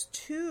he has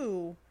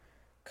 2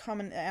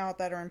 coming out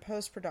that are in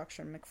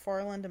post-production,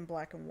 McFarland and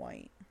Black and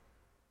White.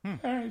 All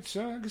right,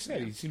 so like I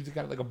said, he seems to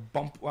got like a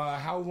bump.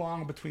 How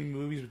long between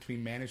movies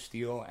between Man of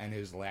Steel and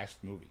his last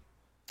movie?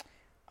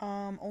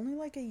 Only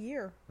like a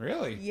year.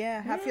 Really?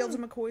 Yeah, Hatfields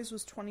and McCoys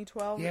was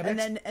 2012, Yeah,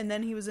 and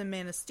then he was in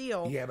Man of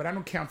Steel. Yeah, but I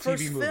don't count TV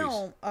First movies.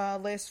 film,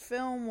 last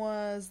film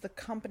was The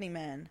Company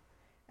Men,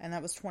 and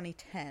that was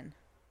 2010.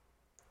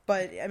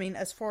 But I mean,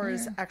 as far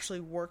as actually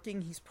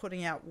working, he's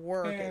putting out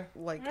work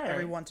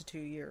every 1 to 2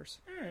 years.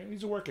 All right,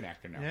 he's a working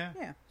actor now.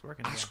 Yeah. It's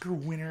working. Oscar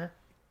winner,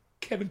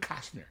 Kevin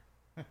Costner.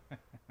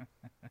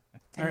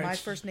 And my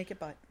first naked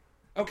butt.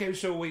 Okay,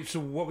 so wait, so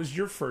what was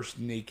your first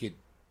naked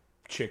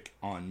chick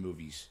on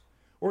movies,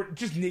 or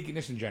just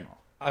nakedness in general?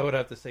 I would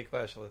have to say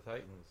Clash of the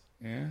Titans.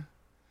 Yeah.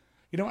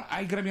 You know what?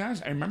 I gotta be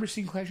honest. I remember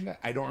seeing Clash of the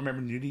Titans. I don't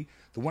remember nudity.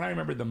 The one I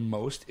remember the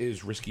most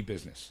is Risky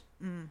Business.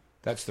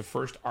 That's the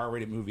first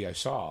R-rated movie I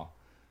saw.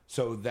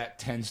 So that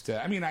tends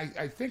to. I mean,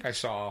 I think I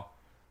saw.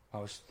 I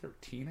was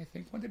 13. I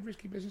think when did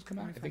Risky Business come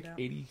out? I think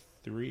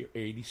 83 or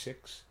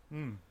 86.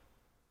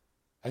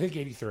 I think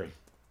 83.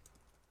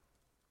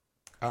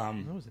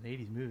 It was an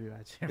 80s movie,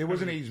 I'd say. It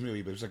was an 80s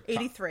movie, but it was like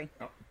 83.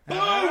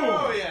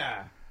 Oh,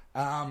 yeah.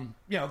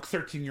 You know,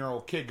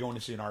 13-year-old kid going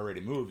to see an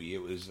R-rated movie.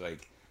 It was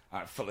like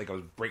I felt like I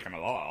was breaking the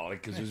law,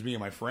 like because it was me and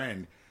my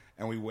friend,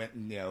 and we went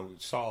and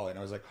saw it, and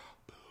I was like,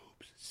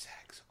 boobs,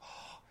 sex.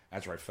 Oh,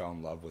 that's where I fell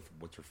in love with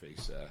what's her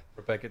face,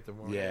 Rebecca De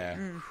Mornay. Yeah,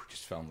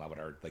 just fell in love with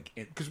her, like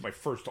because my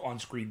first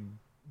on-screen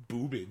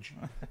boobage.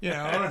 You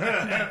know,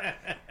 I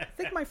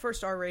think my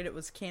first R-rated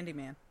was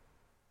Candyman.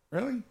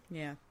 Really?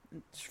 Yeah.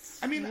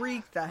 I mean,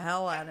 freaked the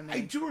hell out of me. I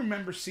do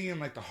remember seeing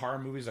like the horror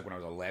movies like when I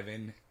was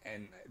 11,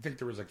 and I think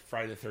there was like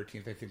Friday the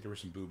 13th. I think there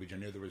was some boobage. I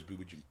know there was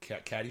boobage in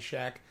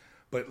Caddyshack,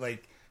 but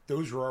like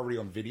those were already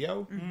on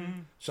video.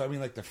 So I mean,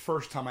 like the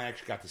first time I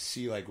actually got to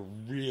see like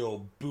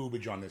real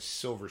boobage on this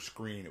silver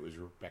screen, it was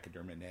Rebecca De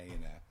Mornay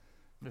in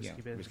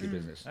Risky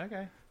Business.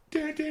 Okay.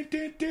 As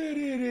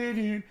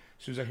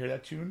soon as I hear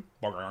that tune,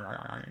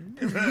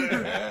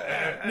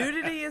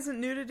 nudity isn't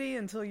nudity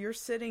until you're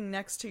sitting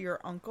next to your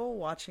uncle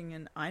watching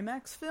an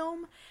IMAX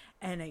film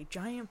and a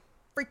giant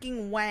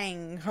freaking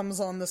wang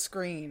comes on the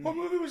screen. What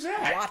movie was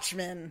that?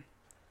 Watchmen.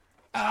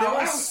 There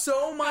was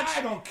so much.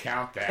 I don't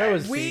count that. That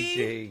was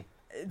CG.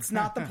 It's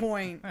not the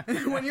point.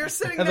 When you're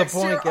sitting next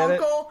to your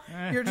uncle,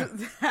 you're just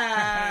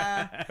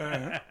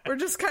we're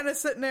just kind of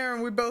sitting there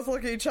and we both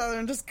look at each other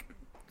and just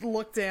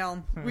looked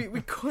down.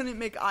 We couldn't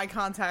make eye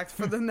contact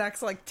for the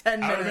next 10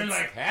 I would have been minutes.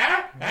 like,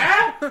 huh?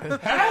 Huh?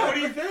 Huh? What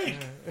do you think?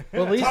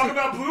 Well, at least Talk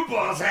about blue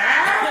balls,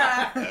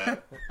 huh?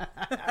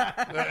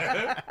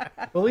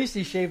 Well, at least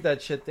he shaved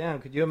that shit down.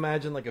 Could you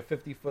imagine a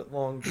 50-foot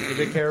long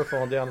pubic hair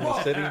falling down in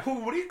the city?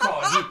 What do you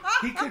call it?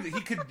 He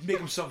could make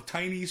himself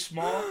tiny,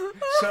 small.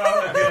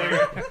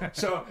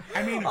 So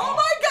I mean, Oh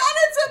my god,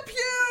 it's a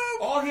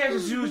pube! all he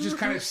has to do is just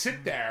kind of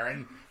sit there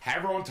and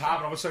have her on top,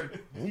 and all of a sudden,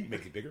 boom,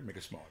 make it bigger, make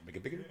it smaller, make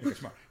it bigger, make it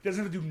smaller. He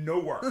doesn't have to do no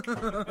work. You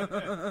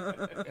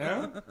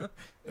know?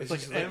 It's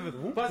just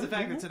Plus the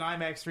fact that it's an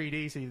IMAX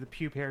 3D, so the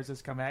pube hairs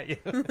just come at you.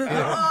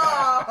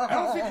 I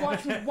don't think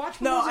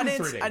Watchmen No, wasn't I in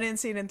didn't. 3D. I didn't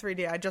see it in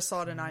 3D. I just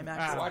saw it in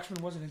IMAX.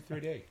 Watchmen wasn't in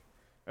 3D.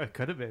 It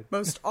could have been.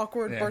 Most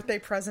awkward Yeah. birthday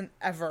present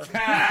ever.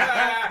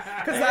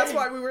 Because that's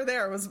why we were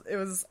there. It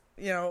was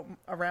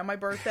around my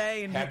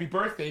birthday. And Happy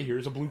birthday!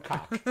 Here's a blue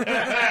cock.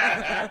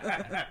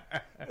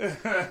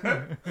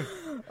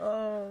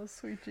 oh,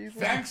 sweet Jesus!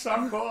 Thanks,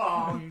 Uncle.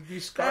 I'll be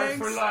scarred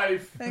for Thanks.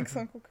 life. Thanks,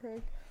 Uncle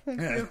Craig.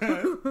 Thank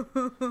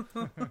you.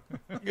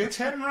 It's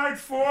heading right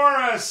for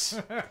us.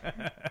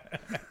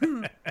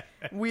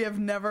 We have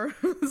never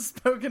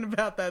spoken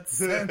about that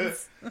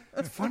since.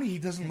 It's funny, he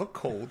doesn't look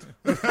cold.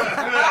 All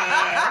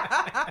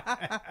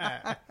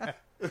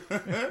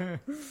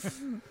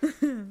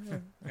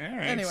right.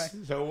 Anyway.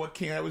 So what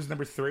came? That was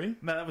number 3?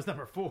 No, that was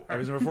number 4. That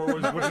was number 4.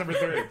 What's number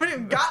 3? We haven't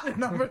even gotten to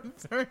number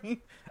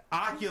 3.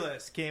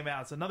 Oculus came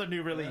out. It's another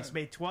new release.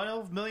 Made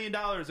 $12 million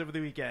over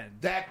the weekend.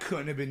 That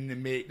couldn't have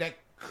been made. That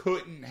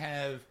couldn't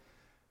have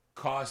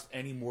cost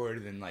any more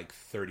than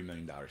 $30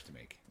 million to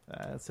make.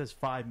 It says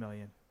 $5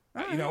 million.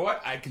 You know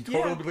what? I can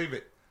totally Yeah. believe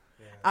it.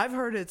 I've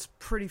heard it's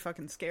pretty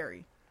fucking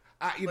scary.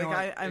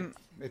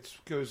 It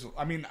goes.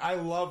 I mean, I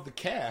love the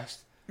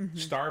cast,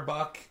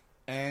 Starbuck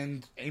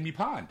and Amy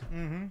Pond.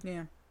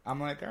 Yeah. I'm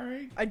like, all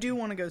right. I do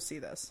want to go see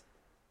this.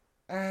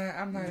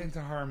 I'm not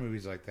into horror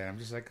movies like that. I'm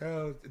just like,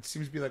 oh, it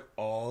seems to be like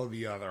all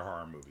the other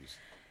horror movies.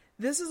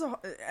 This is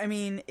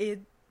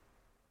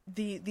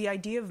the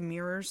idea of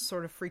mirrors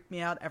sort of freaked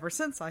me out ever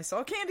since I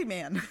saw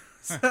Candyman.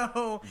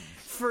 So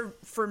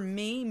for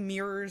me,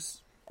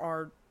 mirrors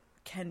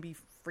can be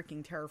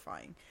freaking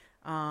terrifying.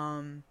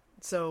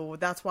 So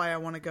that's why I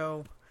want to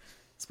go,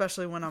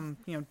 especially when I'm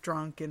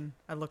drunk and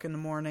I look in the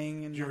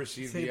morning and Did you ever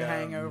see the the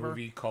Hangover.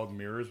 movie called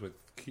Mirrors with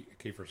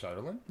Kiefer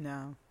Sutherland?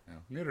 No. No,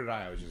 neither did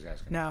I. I was just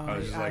asking. No, I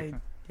was just like,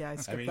 I I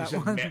skipped mean, you that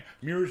said one.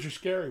 mirrors are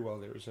scary. Well,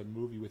 there was a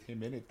movie with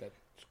him in it that's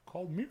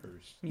called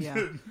Mirrors.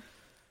 Yeah.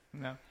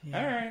 No. All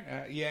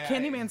right. Yeah.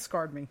 Candyman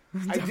scarred me.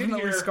 I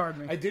Definitely scarred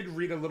me. I did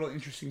read a little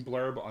interesting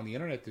blurb on the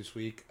internet this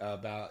week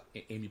about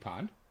Amy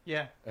Pond,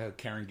 Yeah.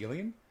 Karen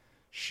Gillian.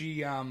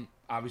 She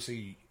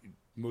obviously,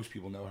 most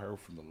people know her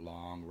from the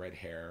long red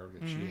hair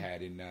that she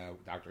had in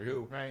Doctor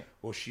Who. Right.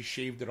 Well, she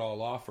shaved it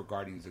all off for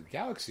Guardians of the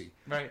Galaxy.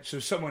 Right. So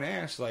someone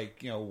asked,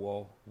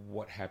 well,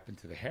 what happened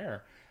to the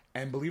hair?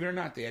 And believe it or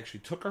not, they actually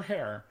took her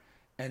hair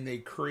and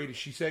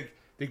she said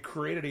they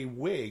created a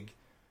wig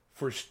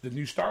for the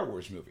new Star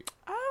Wars movie.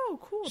 Oh,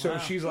 cool. So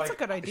she's That's like,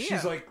 a good idea.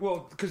 She's like,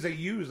 well, because they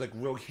use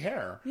real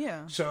hair.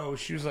 Yeah. So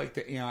she was like,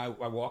 I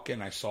walk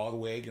in, I saw the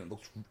wig, and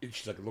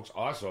she's like, it looks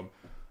awesome.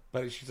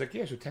 But she's like,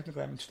 yeah, so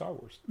technically I'm in Star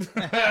Wars.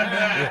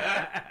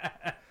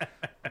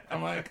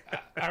 I'm like,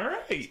 all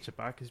right.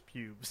 Chewbacca's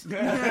pubes.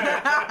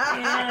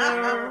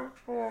 I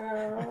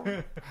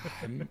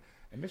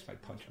miss my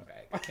punching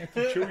bag. I can't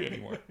do Chewie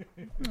anymore.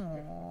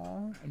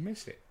 Aww. I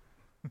miss it.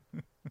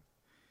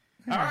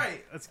 All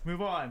right, let's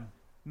move on.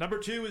 Number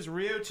 2 is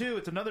Rio 2.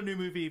 It's another new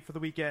movie for the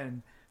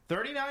weekend.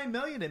 $39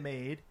 million it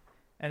made,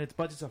 and its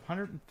budget's of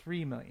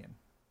 $103 million.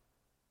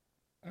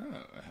 Oh,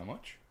 how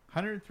much?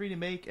 103 to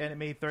make, and it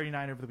made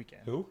 39 over the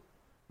weekend. Who?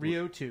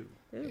 Rio 2.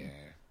 Yeah.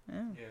 Yeah.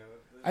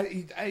 I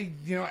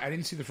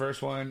didn't see the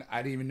first one. I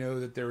didn't even know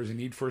that there was a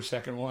need for a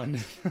second one.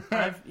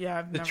 I've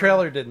The never...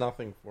 trailer did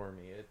nothing for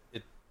me.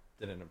 It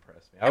didn't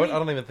impress me. I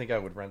don't even think I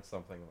would rent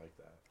something like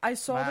that. I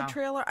saw Wow. the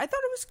trailer. I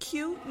thought it was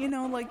cute,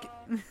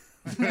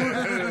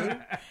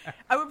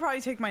 I would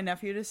probably take my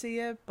nephew to see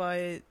it,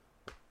 but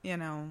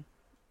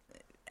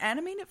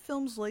animated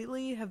films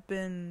lately have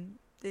been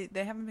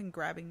they haven't been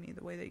grabbing me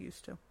the way they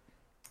used to.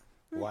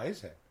 Why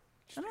is that?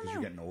 Just I don't because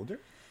know. you're getting older?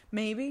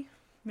 Maybe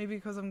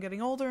because I'm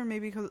getting older,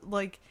 maybe because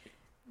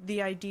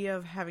the idea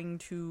of having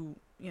to,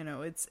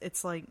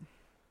 it's like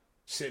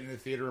Sitting in the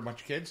theater with a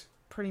bunch of kids?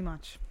 pretty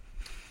much.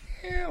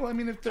 Yeah, well, I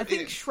mean, I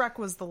think Shrek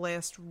was the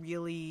last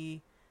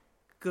really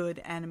good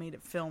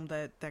animated film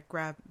that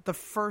grabbed the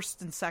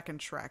first and second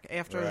Shrek.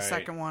 After the Right.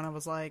 second one, I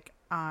was like,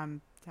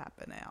 I'm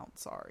tapping out.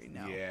 Sorry,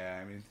 no. Yeah,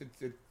 I mean,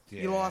 yeah.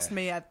 You lost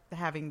me at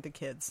having the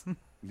kids.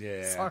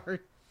 Yeah. Sorry.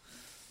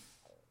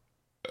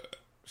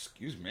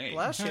 Excuse me.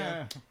 Bless you.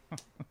 At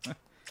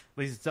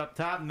least it's up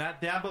top and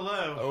not down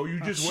below. Oh, you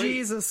just wait.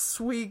 Jesus,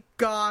 sweet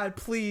God,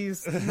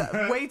 please.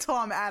 Wait till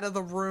I'm out of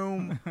the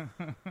room.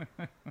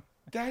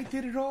 I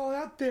did it all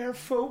out there,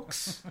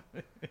 folks.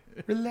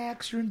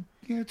 Relax,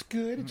 it's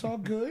good. It's all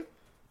good.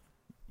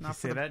 Not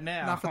say for the, that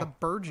now. Not for the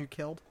bird you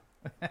killed.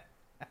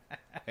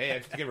 Hey,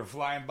 that's to give her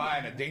flying by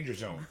in a danger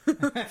zone.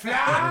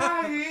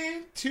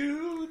 Flying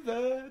to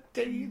the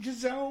danger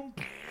zone.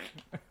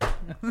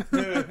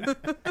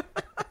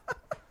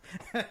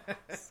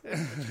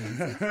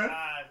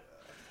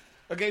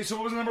 Okay, so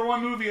what was the number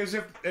one movie? As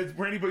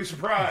were anybody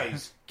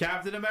surprised?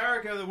 Captain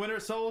America: The Winter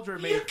Soldier You're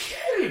made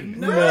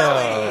kidding?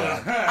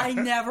 I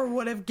never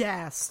would have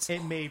guessed.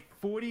 it made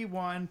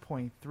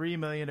 $41.3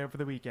 million over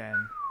the weekend,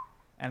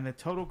 and the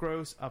total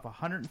gross of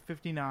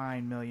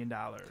 $159 million.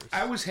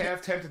 I was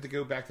half tempted to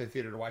go back to the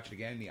theater to watch it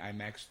again, the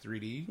IMAX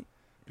 3D,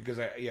 because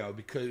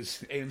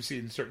because AMC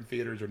and certain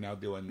theaters are now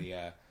doing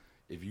the.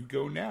 If you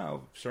go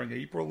now, starting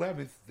April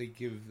 11th, they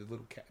give the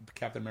little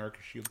Captain America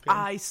shield pin.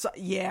 I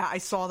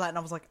saw that and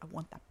I was like, I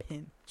want that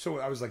pin. So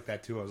I was like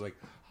that too. I was like,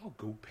 I'll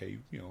go pay.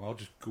 I'll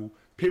just go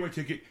pay my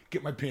ticket,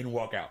 get my pin, and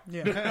walk out.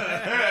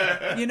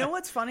 Yeah. You know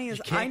what's funny is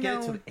You can't I get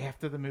know it till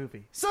after the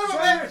movie. Son of a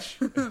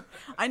bitch!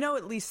 I know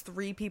at least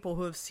 3 people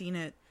who have seen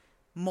it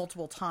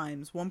multiple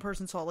times. One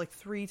person saw it like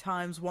 3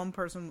 times. One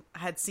person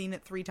had seen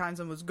it 3 times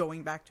and was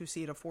going back to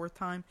see it a 4th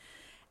time.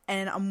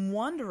 And I'm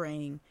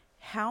wondering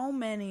how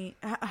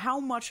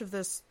much of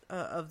this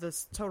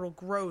total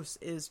gross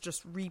is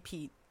just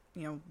repeat,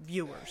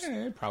 viewers.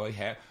 Probably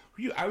half.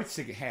 I would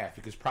think half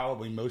because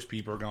probably most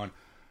people are going,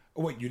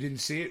 oh, wait, you didn't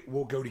see it?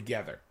 We'll go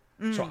together.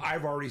 So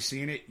I've already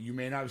seen it. You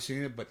may not have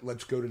seen it, but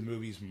let's go to the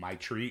movies. My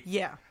treat.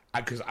 Yeah.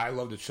 Because I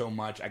loved it so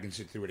much, I can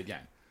sit through it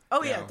again.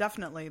 Oh, yeah,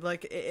 definitely.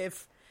 Like,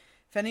 if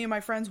any of my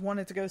friends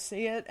wanted to go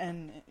see it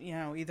and,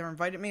 either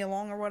invited me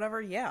along or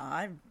whatever,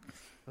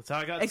 That's how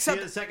I got to see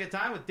it the second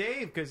time with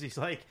Dave, because he's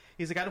like,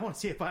 I don't want to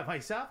see it by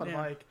myself. I'm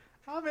like,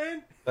 I'm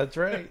in. That's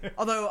right.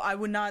 Although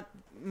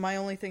my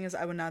only thing is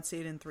I would not see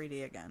it in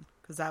 3D again,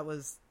 because that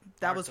was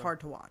hard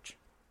to watch.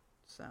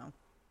 So,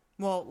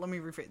 well, let me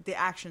rephrase. The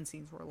action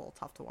scenes were a little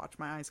tough to watch.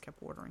 My eyes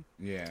kept watering.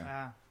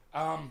 Yeah.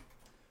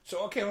 So,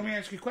 okay, let me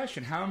ask you a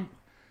question.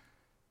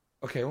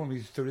 Okay, let me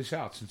throw this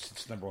out since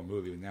it's the number one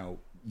movie now.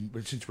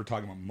 But since we're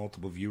talking about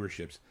multiple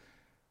viewerships,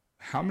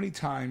 how many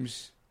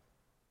times?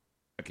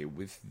 Okay,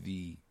 with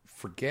the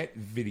forget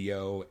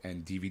video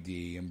and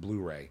DVD and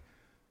Blu-ray,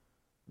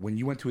 when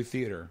you went to a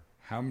theater,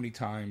 how many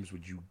times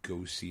would you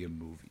go see a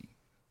movie?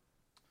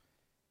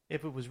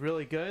 If it was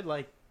really good,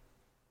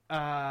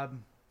 I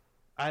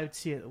would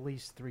see it at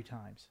least 3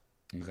 times.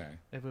 Okay.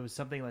 If it was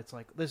something that's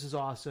like, this is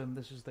awesome,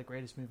 this is the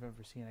greatest movie I've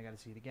ever seen, I got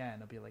to see it again,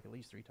 it'll be like at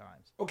least 3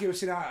 times. Okay, well,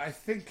 see, now I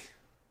think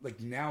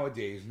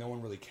nowadays no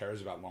one really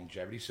cares about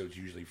longevity, so it's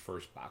usually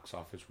first box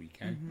office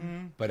weekend.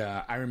 Mm-hmm. But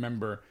I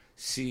remember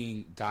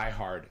seeing Die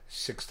Hard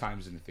 6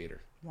 times in the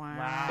theater.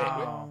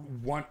 Wow.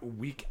 One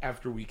week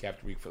after week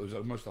after week. It was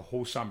almost the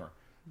whole summer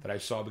that I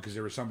saw because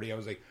there was somebody I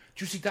was like,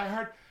 did you see Die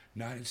Hard?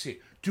 No, I didn't see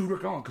it. Dude, we're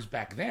going. Because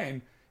back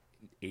then,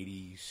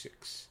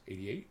 86,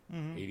 88?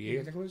 88,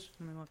 I think it was.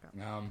 Let me look up.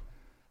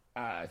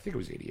 I think it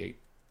was 88.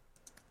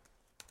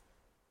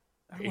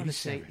 I want to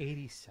say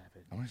 87.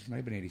 It might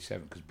have been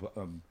 87 because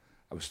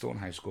I was still in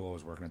high school. I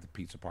was working at the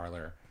pizza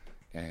parlor,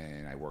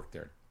 and I worked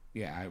there.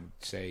 Yeah, I would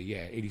say,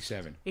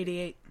 87.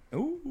 88.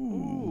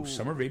 Ooh,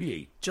 summer of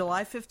 88.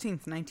 July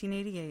 15th,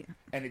 1988.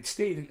 And it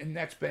stayed, and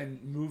that's been,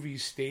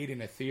 movies stayed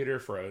in a theater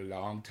for a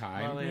long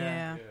time. Well,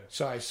 Yeah.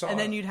 So I saw And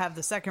then you'd have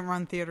the second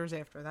run theaters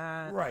after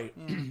that. Right.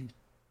 Yeah.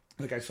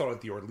 Like I saw it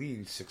at the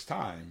Orleans 6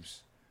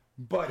 times.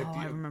 But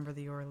I remember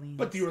the Orleans.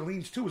 But the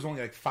Orleans, too, was only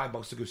like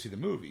 $5 to go see the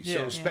movie. Yeah.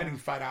 So spending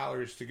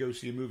 $5 to go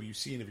see a movie you've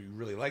seen, if you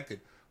really liked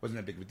it, wasn't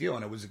that big of a deal.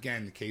 And it was,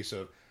 again, the case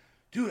of,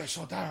 dude, I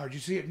saw Die Hard. Did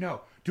you see it?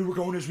 No. Dude, we're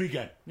going this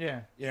weekend.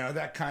 Yeah.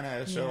 That kind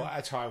of, so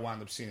that's how I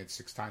wound up seeing it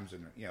 6 times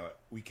in,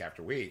 week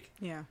after week.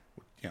 Yeah.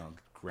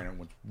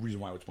 Granted, reason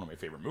why it's one of my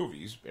favorite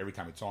movies. Every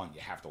time it's on,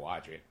 you have to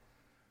watch it.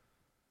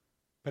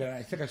 But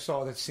I think I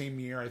saw that same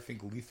year,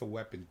 Lethal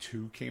Weapon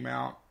 2 came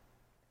out.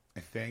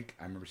 I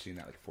remember seeing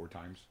that 4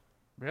 times.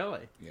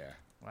 Really? Yeah.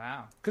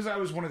 Wow. Because I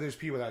was one of those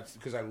people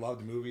because I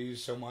loved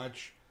movies so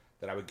much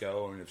that I would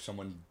go, and if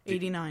someone...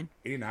 89.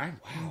 89?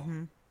 Wow.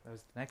 Mm-hmm. That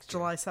was the next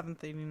July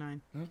 7th,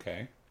 89.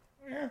 Okay.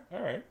 Yeah,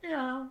 all right.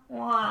 Yeah.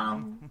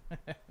 Wow.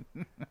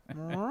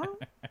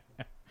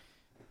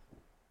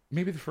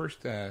 Maybe the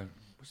first...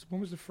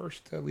 when was the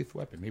first Lethal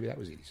Weapon? Maybe that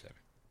was 87.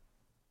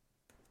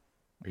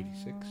 Or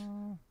 86?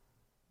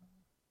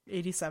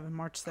 87,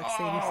 March 6th,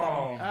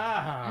 87.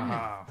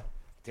 Ah.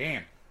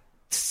 Damn.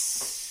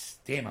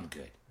 Damn, I'm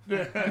good.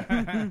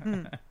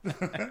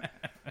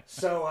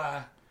 So,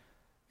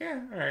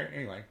 yeah, all right,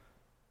 anyway.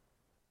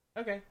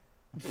 Okay.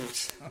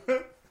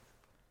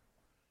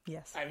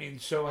 Yes. I mean,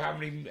 so how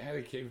many,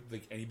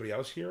 anybody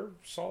else here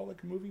saw a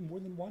movie more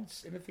than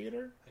once in a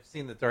theater? I've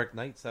seen The Dark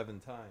Knight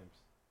 7 times.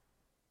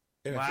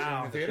 In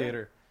Wow. a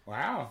theater?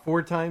 Wow.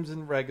 4 times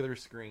in regular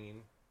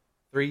screen,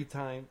 3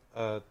 times,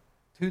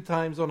 2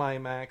 times on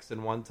IMAX,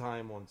 and 1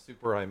 time on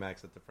Super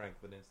IMAX at the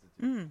Franklin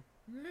Institute.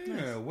 Yeah,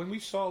 nice. When we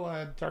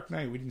saw Dark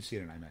Knight, we didn't see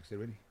it in IMAX, did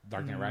we?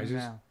 Dark Knight Rises?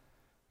 No.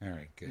 All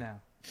right, good. No.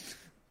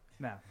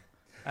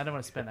 I don't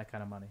want to spend that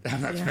kind of money.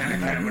 I'm not spending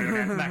that kind of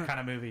money on that kind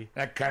of movie.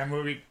 That kind of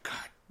movie?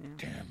 God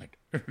damn it.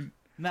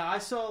 No, I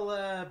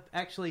saw,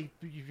 actually,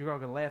 you're all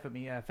going to laugh at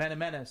me, Phantom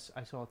Menace,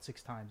 I saw it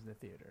 6 times in the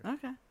theater.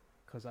 Okay.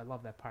 Because I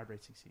love that pod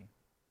racing scene.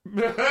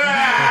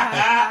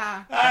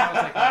 That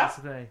was like last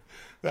today.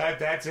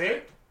 That's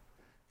it?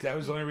 That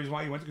was the only reason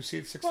why you went to go see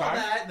it 6 times?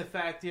 That and the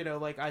fact,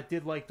 like, I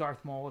did like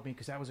Darth Maul with me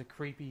because that was a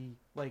creepy,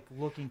 like,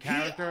 looking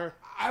character.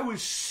 I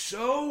was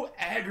so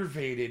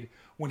aggravated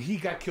when he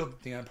got killed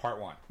at the end of part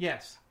 1.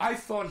 Yes. I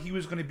thought he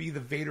was going to be the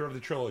Vader of the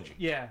trilogy.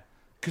 Yeah.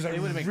 Because I It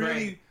would've been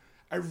great.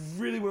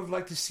 really would have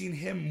liked to seen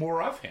him,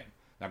 more of him.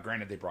 Now,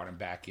 granted, they brought him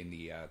back in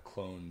the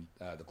Clone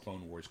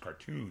Wars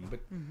cartoon, but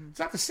it's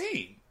not the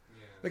same.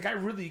 Like, I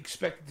really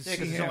expected to see him. Yeah,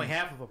 because there's only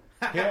half of them.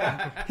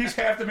 Yeah, he's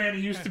half the man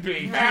he used to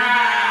be.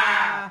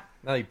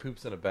 Now he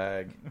poops in a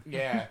bag.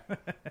 Yeah.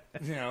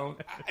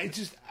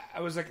 I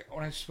was like,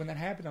 when that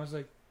happened, I was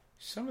like,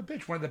 son of a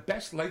bitch, one of the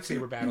best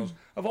lightsaber battles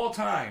of all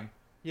time.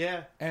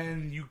 Yeah.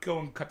 And you go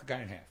and cut the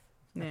guy in half.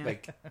 Yeah.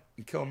 Like,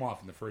 and kill him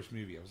off in the first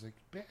movie. I was like,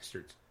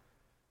 bastards.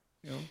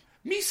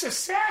 Misa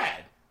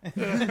sad.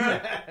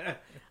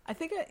 I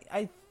think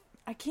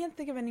I can't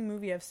think of any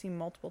movie I've seen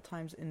multiple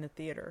times in the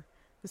theater.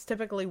 Because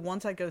typically,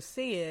 once I go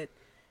see it,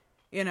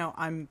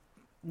 I'm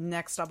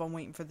next up. I'm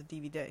waiting for the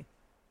DVD.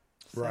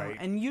 So, Right.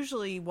 And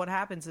usually, what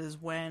happens is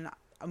when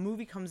a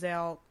movie comes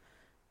out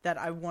that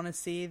I want to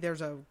see,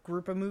 there's a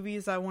group of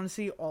movies I want to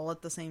see all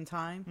at the same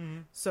time. Mm-hmm.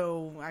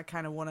 So I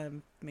kind of want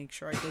to make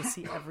sure I go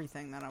see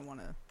everything that I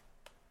want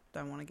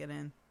to get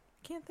in.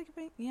 I can't think of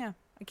any. Yeah,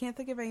 I can't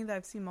think of any that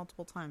I've seen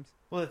multiple times.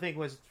 Well, the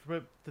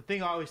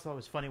thing I always thought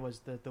was funny was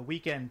the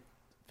weekend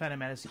Phantom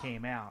Menace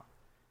came out.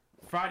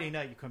 Friday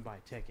night you couldn't buy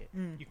a ticket.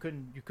 You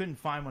couldn't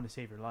find one to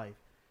save your life.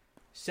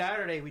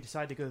 Saturday we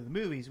decided to go to the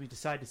movies. We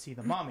decided to see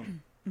The Mummy.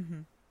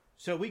 Mm-hmm.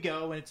 So we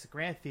go and it's the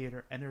Grand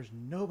Theater and there's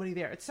nobody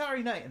there. It's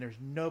Saturday night and there's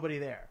nobody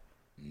there.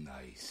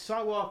 Nice. So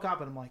I walk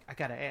up and I'm like, I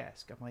gotta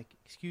ask. I'm like,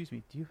 excuse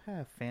me, do you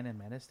have Phantom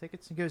Menace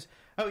tickets? And he goes,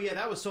 oh yeah,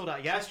 that was sold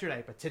out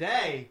yesterday, but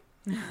today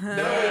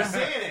nobody's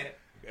seeing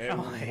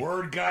it.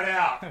 Word got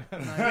out.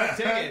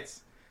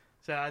 Tickets.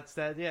 So that's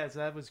that. Yeah, so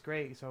that was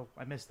great. So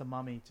I missed The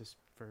Mummy just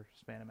for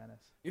Phantom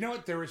Menace. You know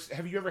what?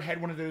 Have you ever had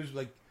one of those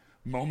like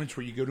moments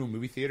where you go to a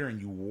movie theater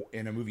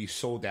and a movie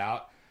sold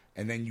out,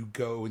 and then you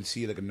go and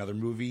see like another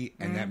movie,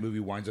 and that movie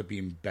winds up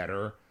being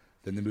better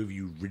than the movie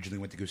you originally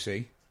went to go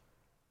see?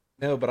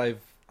 No, but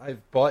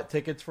I've bought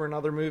tickets for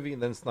another movie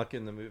and then snuck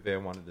in the movie I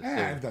wanted to see.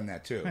 I've done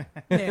that too.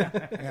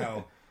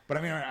 Yeah. But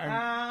I mean,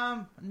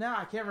 no,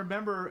 I can't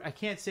remember. I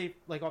can't say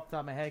like off the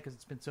top of my head because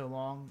it's been so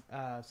long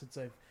since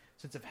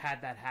I've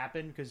had that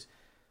happen. Because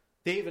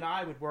Dave and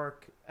I would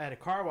work at a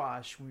car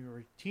wash when we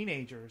were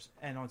teenagers,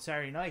 and on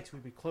Saturday nights we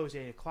would close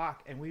at 8:00,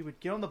 and we would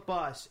get on the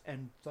bus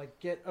and like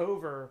get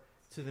over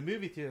to the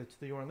movie theater to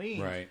the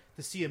Orleans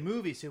to see a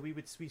movie. So we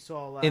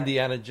saw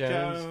Indiana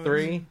Jones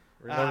 3.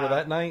 Remember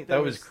that night?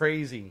 That was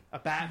crazy. A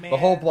Batman. The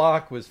whole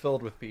block was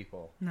filled with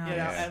people. Nice.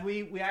 And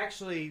we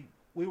actually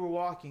were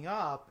walking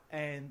up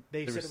and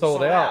they said it was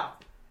sold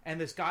out. And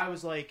this guy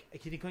was like,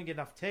 he couldn't get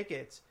enough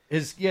tickets.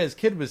 His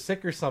kid was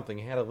sick or something.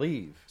 He had to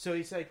leave. So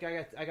he said,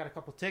 I got a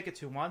couple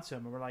tickets. Who wants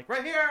them? And we're like,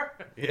 right here.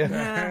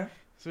 Yeah.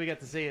 So we got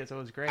to see it. So it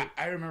was great.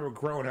 I remember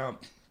growing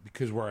up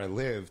because where I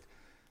lived,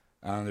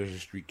 there's a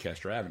street,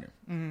 Castor Avenue,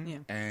 Yeah.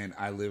 and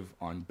I live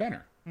on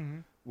Benner.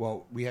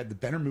 Well, we had the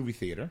Benner movie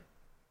theater,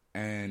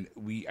 and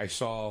I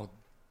saw,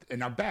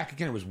 and now back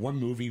again, it was one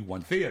movie,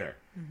 one theater.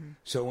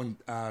 So when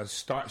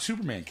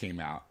Superman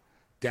came out,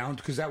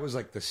 because that was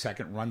like the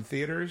second run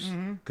theaters,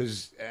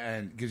 because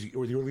the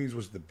Orleans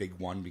was the big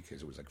one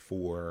because it was like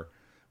 4,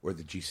 or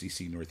the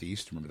GCC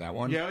Northeast. Remember that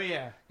one? Yeah,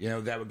 yeah. You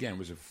know, that again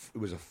was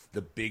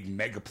the big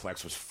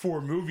megaplex was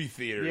 4 movie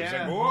theaters.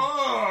 Yeah. Like,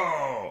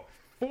 whoa,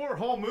 4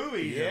 whole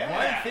movies in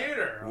one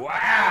theater.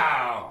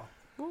 Wow.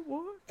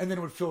 What? And then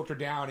it would filter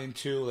down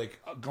into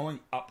like going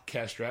up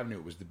Castor Avenue.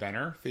 It was the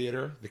Benner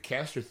Theater, the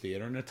Castor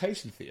Theater, and the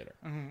Tyson Theater.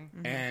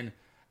 And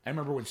I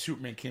remember when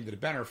Superman came to the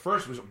Benner,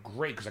 first it was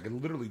great because I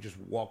could literally just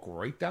walk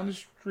right down the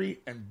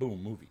street and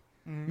boom,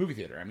 movie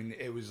theater. I mean,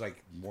 it was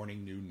like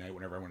morning, noon, night,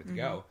 whenever I wanted to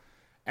go,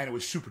 and it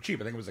was super cheap.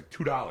 I think it was like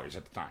 $2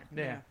 at the time.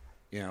 Yeah.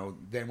 You know,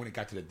 then when it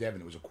got to the Devon,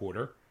 it was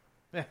 $25.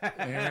 You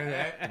remember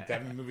that? The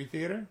Devon movie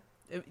theater?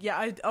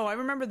 I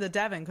remember the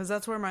Devon because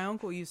that's where my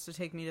uncle used to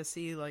take me to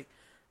see like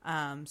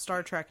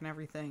Star Trek and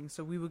everything.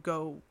 So we would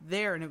go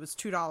there, and it was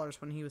 $2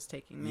 when he was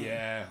taking me.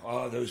 Yeah.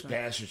 Oh, those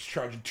bastards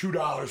charging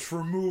 $2 for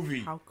a movie.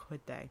 How could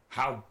they?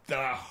 How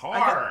the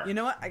horror! You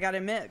know what? I got to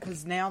admit,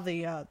 because now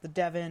the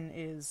Devon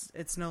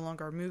it's no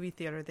longer a movie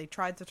theater. They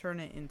tried to turn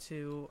it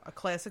into a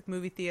classic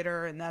movie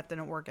theater, and that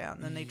didn't work out.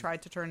 And then they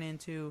tried to turn it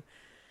into,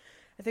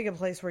 I think, a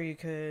place where you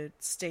could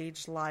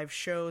stage live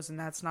shows, and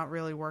that's not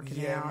really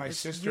working out. My it's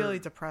sister, really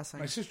depressing.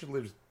 My sister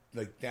lives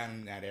like down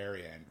in that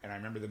area, and I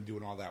remember them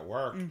doing all that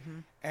work,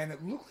 and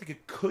it looked like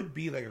it could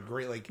be like a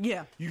great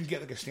you can get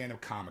like a stand-up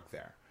comic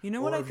there. You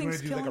know what I think think's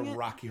do like killing a it?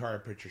 Rocky Horror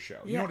Picture Show.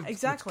 Yeah, You know what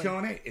exactly. What's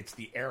killing it? It's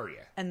the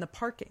area and the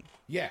parking.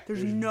 Yeah,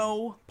 There's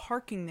no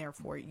parking there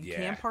for it. You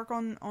can't park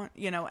on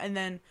and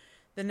then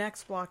the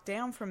next block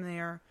down from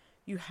there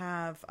you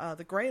have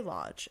the Gray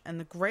Lodge,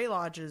 and the Gray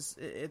Lodge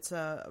it's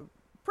a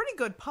pretty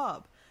good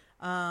pub.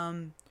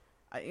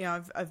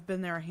 I've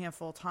been there a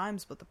handful of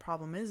times, but the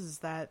problem is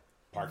that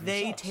Parking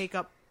they sucks. take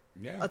up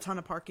Yeah. a ton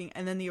of parking,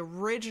 and then the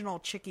original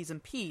Chickies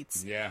and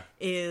Pete's Yeah.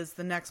 is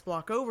the next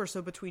block over.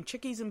 So between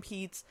Chickies and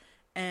Pete's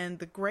and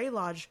the Gray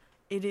Lodge,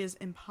 it is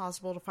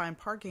impossible to find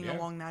parking Yeah.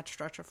 along that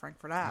stretch of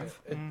Frankfurt Ave.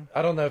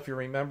 I don't know if you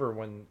remember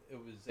when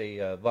it was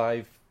a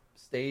live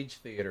stage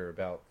theater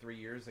about 3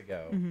 years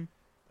ago.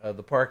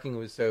 The parking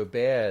was so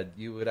bad,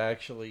 you would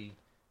actually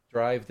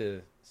drive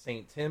to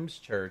St. Tim's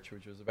Church,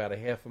 which was about a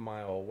half a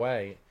mile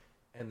away,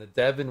 and the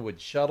Devon would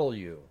shuttle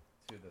you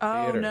to the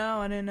Oh theater. no,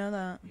 I didn't know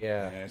that.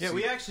 Yeah. Yeah,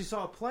 we actually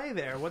saw a play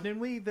there, didn't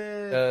we?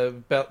 The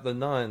About the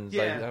nuns.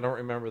 Yeah. I don't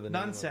remember the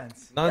name.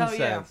 Nonsense. Nonsense.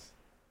 Oh, yeah.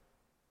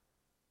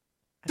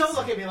 Don't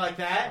look at me like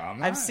that.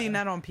 I've seen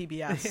that on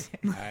PBS.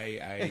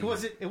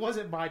 It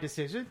wasn't my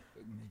decision.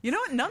 You know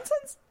what?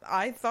 Nonsense?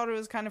 I thought it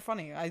was kind of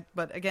funny.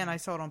 But again, I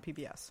saw it on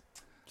PBS.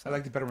 I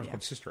liked it better when it was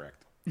called Sister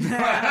Act.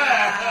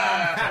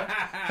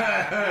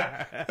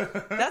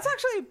 That's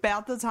actually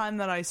about the time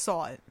that I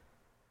saw it.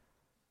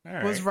 All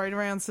right. Was right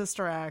around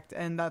Sister Act,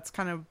 and that's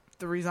kind of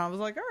the reason I was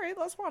like, all right,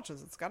 let's watch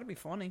this. It's got to be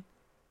funny.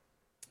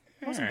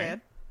 It wasn't All right.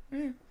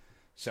 bad.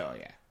 So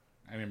yeah,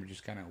 I remember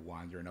just kind of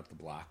wandering up the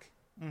block,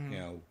 you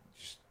know,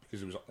 just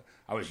because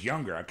I was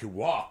younger, I could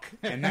walk,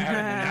 and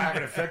that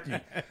would affect me.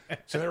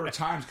 So there were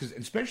times, because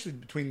especially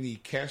between the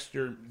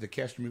Castor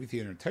movie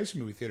theater and Tyson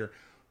movie theater,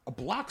 a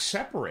block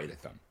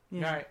separated them,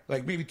 Right.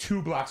 like maybe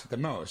 2 blocks at the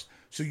most.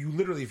 So you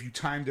literally, if you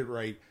timed it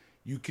right,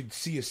 you could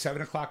see a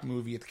 7:00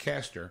 movie at the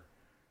Castor.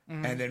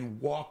 And then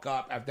walk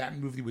up, after that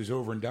movie was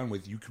over and done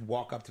with, you could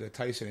walk up to the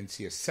Tyson and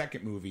see a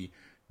second movie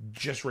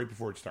just right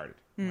before it started.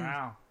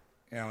 Wow.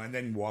 You know, and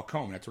then walk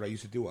home. That's what I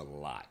used to do a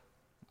lot.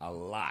 I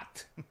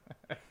was,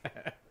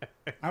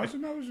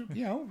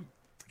 you know,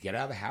 get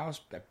out of the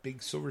house, that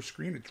big silver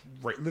screen, it's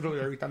right,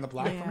 literally right down the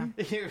block from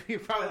me. You're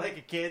probably like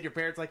a kid. Your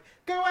parents like,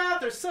 go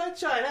out. There's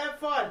sunshine. Have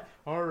fun.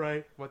 All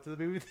right. What to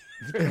the movie?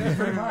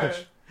 Pretty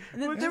much. And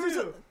then What'd there you was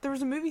do? there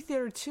was a movie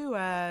theater too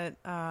at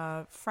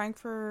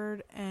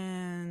Frankfurt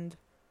and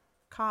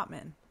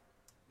Cotman.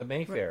 The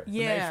Mayfair.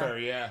 Yeah, Mayfair,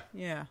 yeah.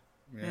 yeah.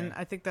 And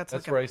I think that's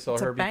That's like where a, I saw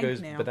it's a Herbie bank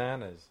Goes now.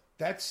 Bananas.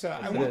 That's it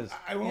is.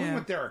 I only Yeah.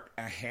 went there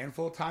a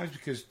handful of times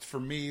because for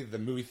me the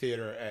movie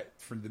theater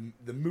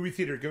the movie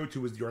theater to go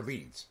to was the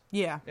Orleans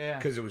Yeah, Yeah.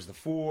 because it was the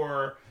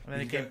 4. And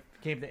then you it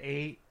came to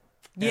 8.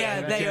 yeah.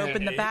 and They then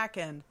opened the it- back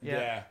end.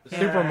 yeah. The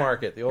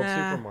supermarket, the old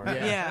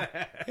supermarket. Yeah.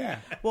 Yeah.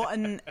 Well,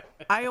 and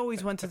I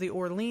always went to the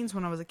Orleans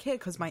when I was a kid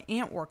because my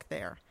aunt worked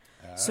there.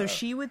 So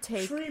she would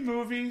take Free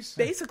movies.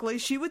 basically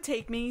she would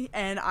take me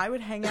and I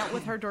would hang out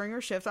with her during her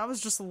shift. I was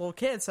just a little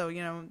kid, so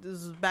you know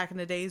this was back in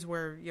the days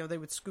where you know they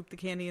would scoop the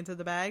candy into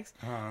the bags.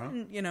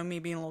 And, you know, me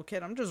being a little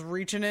kid, I'm just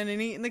reaching in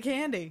and eating the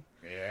candy.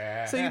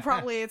 Yeah. So you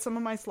probably ate some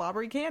of my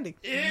slobbery candy.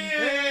 Ew!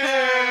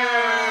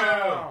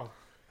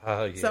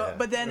 Oh, yeah. So,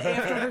 but then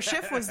after her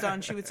shift was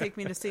done, she would take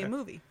me to see a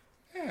movie.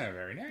 Yeah,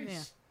 very nice.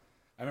 Yeah.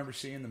 I remember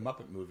seeing the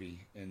Muppet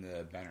movie in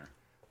the Benner.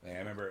 Like, I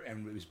remember,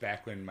 and it was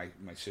back when my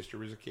sister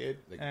was a kid,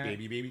 like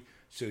baby.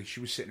 So she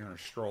was sitting in her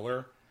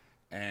stroller,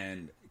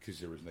 and because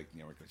there was like,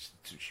 you know,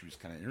 so she was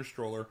kind of in her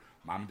stroller.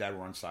 Mom and Dad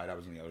were on side, I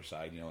was on the other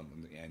side, you know, on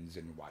the ends,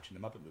 and watching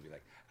the Muppet movie.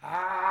 Like,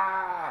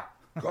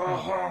 go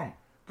home,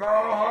 go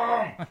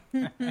home.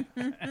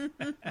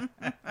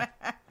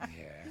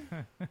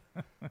 Yeah.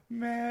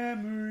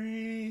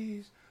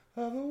 Memories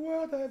of a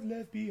world I've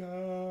left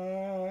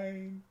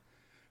behind.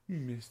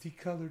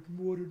 Misty-colored,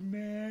 watered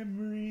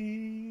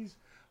memories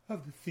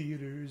of the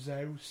theaters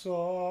I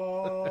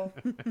saw.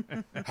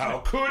 How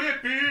could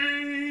it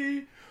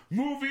be?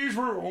 Movies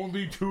were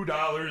only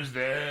 $2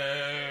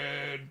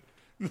 then.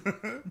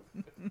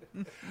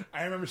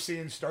 I remember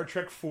seeing Star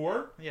Trek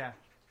 4. Yeah.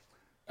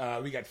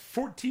 We got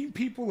 14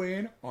 people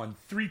in on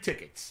 3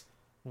 tickets.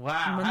 Wow.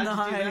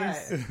 How'd you do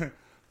Nice. that?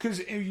 Because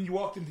when you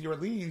walked into the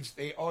Orleans,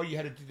 all you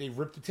had to do, they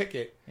ripped the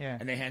ticket, Yeah.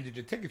 and they handed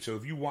you a ticket. So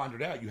if you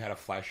wandered out, you had to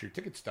flash your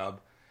ticket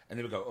stub, and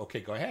they would go, okay,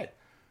 go ahead.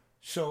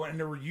 So, and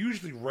they were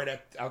usually right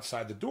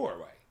outside the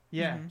doorway.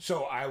 Yeah.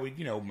 So I would,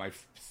 you know,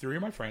 3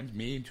 of my friends,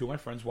 me and 2 of my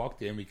friends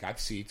walked in, we got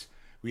seats,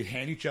 we'd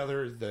hand each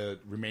other the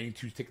remaining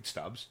 2 ticket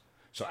stubs.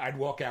 So I'd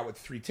walk out with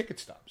 3 ticket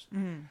stubs.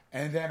 And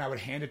then I would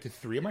hand it to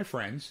 3 of my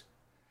friends,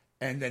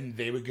 and then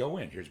they would go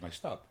in. Here's my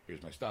stub.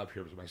 Here's my stub.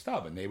 Here's my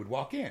stub. And they would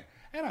walk in.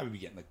 And I would be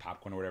getting like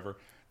popcorn or whatever.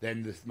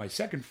 Then my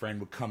second friend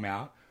would come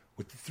out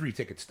with the 3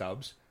 ticket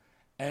stubs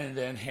and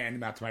then hand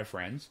them out to my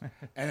friends.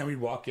 And then we'd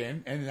walk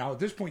in. And now at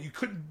this point, it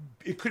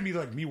couldn't be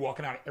like me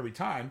walking out every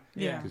time.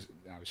 Yeah. Because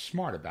I was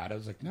smart about it. I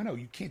was like, no,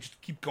 you can't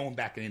just keep going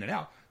back in and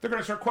out. They're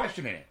going to start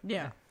questioning it.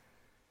 Yeah.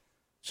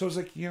 So I was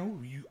like, you know,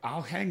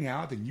 I'll hang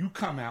out, then you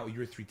come out with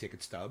your 3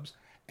 ticket stubs,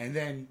 and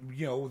then,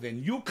 you know,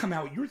 then you'll come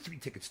out with your 3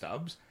 ticket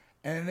stubs,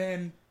 and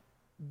then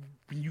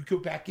when you go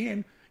back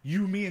in,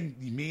 me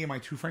and my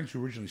 2 friends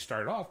who originally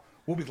started off,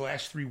 we'll be the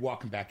last 3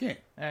 walking back in.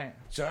 All right.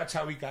 So that's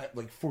how we got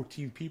like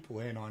 14 people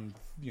in on,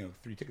 you know,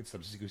 3 ticket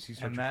stubs to go see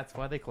Star And Trek. that's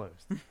why they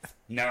closed.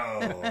 No.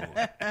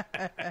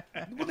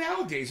 Well,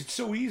 nowadays it's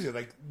so easy,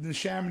 like the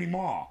Chamonix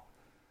Mall.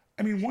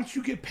 I mean, once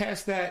you get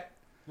past that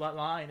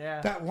line,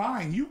 yeah. That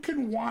line, you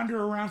can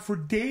wander around for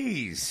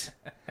days.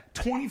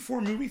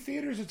 24 movie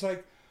theaters, it's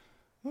like,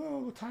 oh,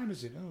 what time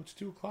is it? Oh, it's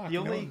 2 o'clock. The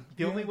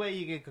only way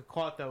you get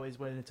caught though is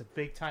when it's a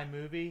big time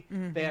movie.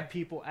 They have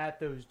people at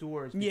those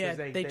doors. Because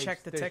they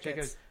check the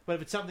tickets. But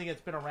if it's something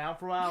that's been around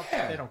for a while,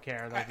 they don't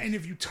care. And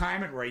if you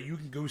time it right, you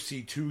can go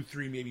see 2,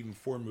 3, maybe even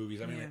 4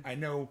 movies. I mean, I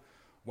know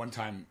one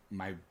time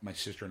my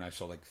sister and I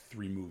saw like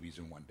 3 movies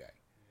in one day.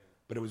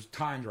 But it was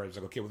timed where I was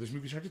like, okay, well, this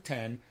movie starts at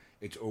 10.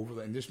 It's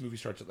over, and this movie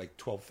starts at like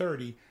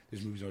 12:30.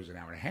 This movie's always an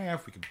hour and a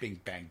half. We can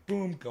bing, bang,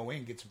 boom, go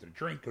in, get something to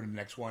drink, go to the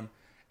next one.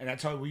 And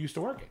that's how we used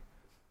to work it.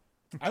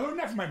 I learned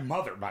that from my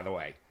mother, by the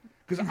way.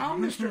 Because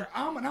I'm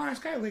an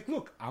honest guy. Like,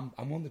 look, I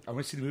want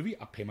to see the movie.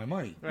 I'll pay my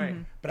money. Right.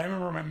 But I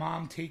remember my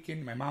mom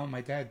and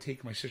my dad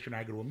taking my sister and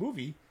I to a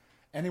movie,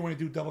 and they want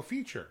to do double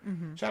feature.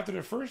 So after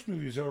the first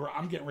movie was over,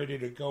 I'm getting ready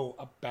to go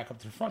back up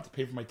to the front to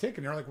pay for my ticket.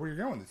 And they're like, where are you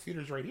going? The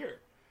theater's right here.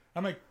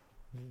 I'm like,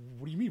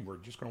 what do you mean? We're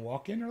just going to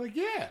walk in? They're like,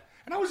 yeah.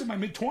 And I was in my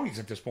mid-20s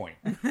at this point.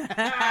 And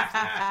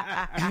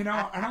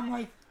I'm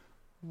like,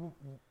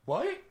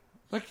 what?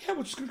 Like, yeah,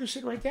 we're just going to go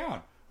sit right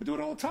down. We do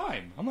it all the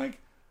time. I'm like,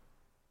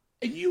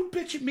 and you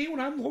bitch at me when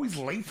I'm always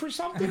late for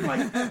something?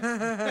 Like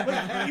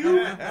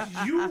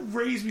you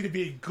raised me to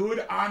be a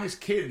good, honest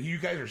kid, and you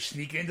guys are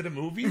sneaking into the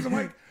movies? I'm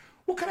like,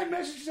 what kind of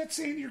message is that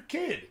saying to your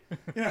kid?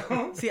 You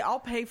know? See, I'll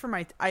pay for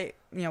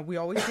we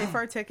always pay for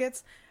our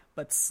tickets,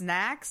 but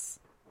snacks,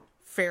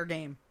 fair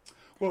game.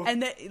 Well,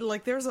 and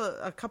there's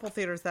a couple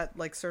theaters that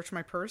like search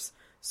my purse,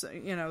 so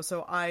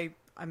so I'm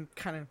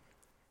kind of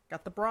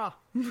got the bra.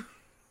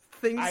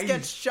 Things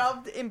get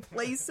shoved in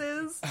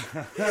places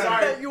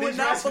that you would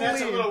not believe.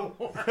 That's a little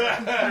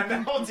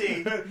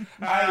penalty.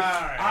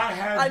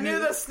 I knew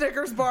the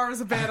Snickers bar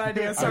was a bad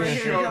idea. Sorry,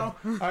 here you go.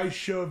 I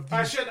shoved.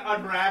 I should have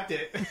unwrapped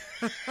it.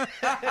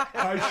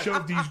 I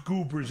shoved these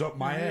goobers up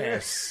my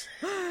ass.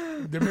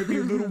 They may be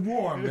a little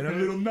warm and a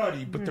little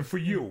nutty, but they're for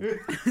you.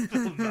 A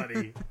little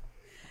nutty.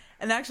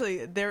 And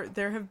actually,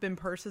 there have been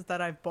purses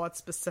that I've bought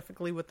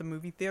specifically with the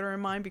movie theater in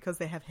mind because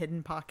they have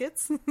hidden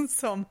pockets.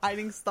 So I'm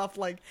hiding stuff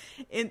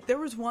there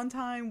was one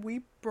time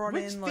we brought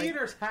Which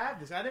theaters have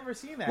this? I've never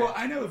seen that. Well,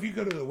 I know if you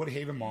go to the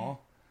Woodhaven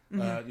Mall, the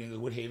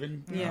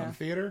Woodhaven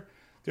theater,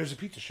 there's a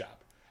pizza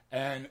shop.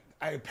 And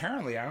I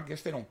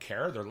guess they don't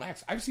care. They're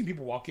lax. I've seen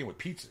people walk in with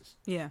pizzas.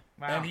 Yeah.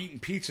 Wow. And eating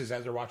pizzas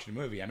as they're watching a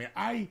movie. I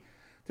mean,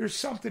 there's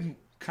something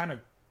kind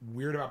of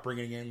weird about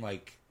bringing in,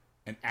 like,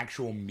 an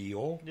actual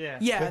meal. Yeah.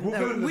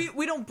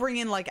 We don't bring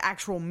in like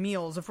actual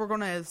meals. If we're going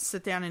to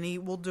sit down and eat,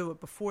 we'll do it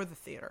before the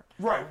theater.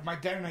 Right. My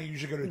dad and I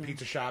usually go to the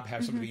pizza shop,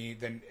 have something to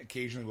eat. Then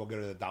occasionally we'll go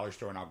to the dollar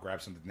store and I'll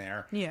grab something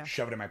there. Yeah.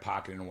 Shove it in my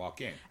pocket and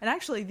walk in. And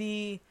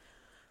actually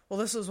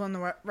this was when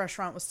the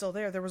restaurant was still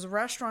there. There was a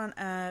restaurant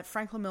at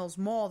Franklin Mills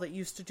Mall that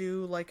used to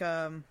do like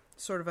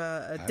sort of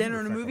a dinner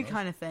and a movie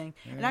kind of thing.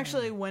 Yeah. And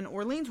actually, when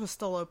Orleans was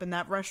still open,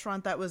 that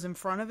restaurant that was in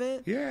front of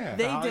it, they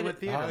did it.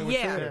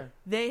 Theater.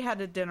 They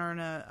had a dinner and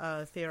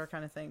a theater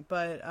kind of thing.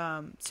 But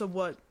so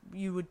what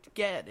you would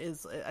get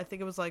is, I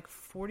think it was like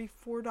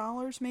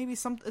 $44, maybe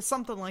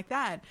something like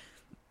that.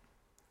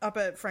 Up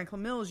at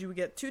Franklin Mills, you would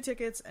get 2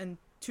 tickets and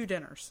 2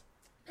 dinners.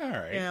 All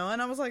right.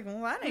 And I was like,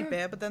 well, that ain't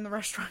bad. But then the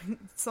restaurant,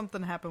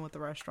 something happened with the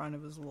restaurant.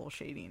 It was a little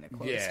shady and it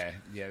closed.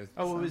 Yeah.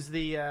 Oh, it was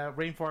the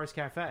Rainforest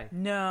Cafe.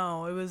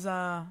 No, it was,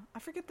 I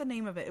forget the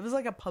name of it. It was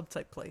like a pub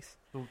type place.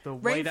 The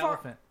White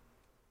Elephant.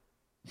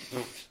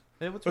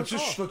 Let's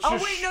just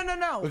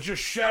no. Let's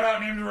just shout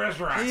out names of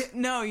restaurants.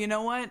 No, you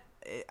know what?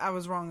 I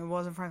was wrong. It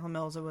wasn't Franklin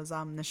Mills. It was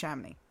the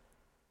Chamonix.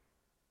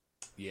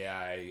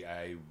 Yeah,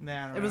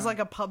 it was like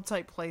a pub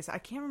type place. I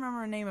can't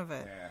remember the name of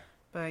it. Yeah.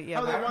 But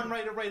yeah, the one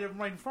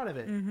right in front of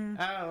it. Mm-hmm.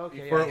 Oh,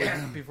 okay.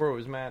 Before it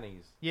was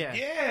Manny's. Yeah.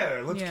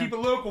 Yeah. Let's keep it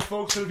local,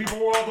 folks, so the people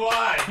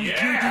worldwide.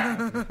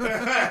 Yeah.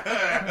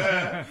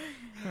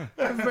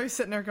 Everybody's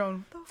sitting there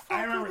going, "The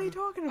fuck are they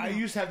talking about?" I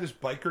used to have this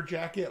biker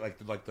jacket, like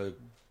the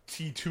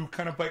T2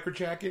 kind of biker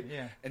jacket.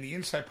 Yeah. And the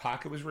inside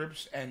pocket was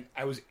rips, and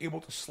I was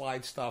able to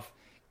slide stuff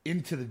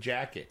into the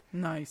jacket.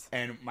 Nice.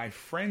 And my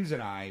friends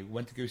and I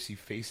went to go see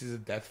Faces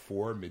of Death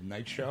 4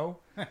 midnight show.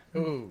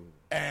 Ooh.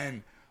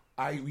 And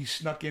we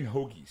snuck in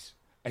hoagies.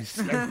 I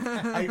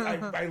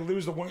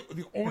lose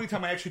the only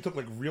time I actually took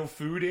like real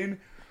food in,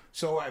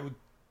 so I would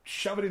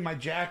shove it in my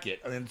jacket,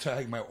 and then so,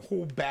 like, my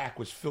whole back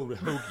was filled with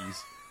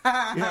hoagies.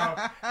 And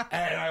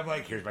I'm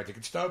like, here's my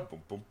ticket stub,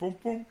 boom, boom,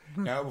 boom,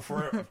 boom.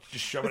 Before I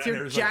just shove it in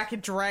there. Your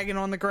jacket dragging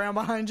on the ground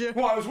behind you.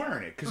 Well, I was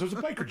wearing it because it was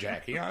a biker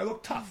jacket. I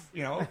looked tough.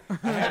 I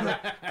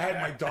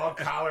had my dog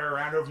collar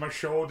around over my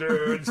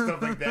shoulder and stuff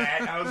like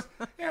that. And I was,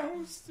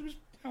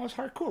 I was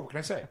hardcore. What can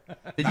I say?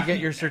 Did you get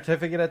your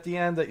certificate at the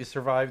end that you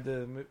survived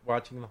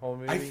watching the whole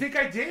movie? I think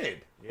I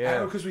did.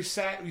 Yeah, because we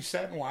sat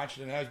and watched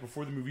it, and as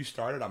before the movie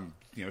started, I'm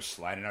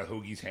sliding out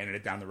hoagies, handing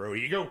it down the road.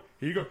 Here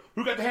you go.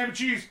 Who got the ham and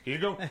cheese? Here you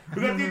go.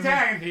 Who got the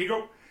Italian? Here you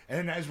go.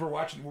 And then as we're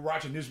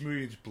watching this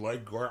movie, it's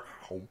blood, gore.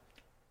 Whole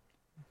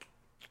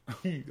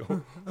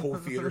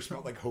theater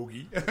smelled like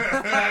hoagie.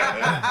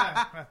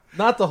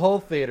 Not the whole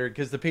theater,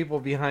 because the people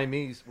behind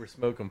me were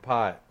smoking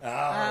pot.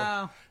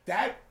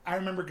 That I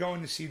remember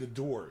going to see The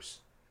Doors,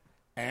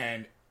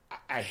 And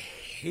I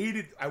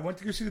hated. I went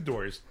to go see The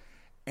Doors,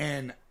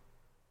 and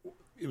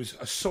it was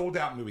a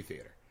sold-out movie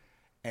theater,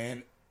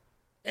 and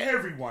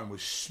everyone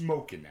was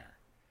smoking there.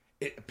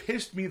 It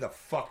pissed me the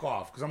fuck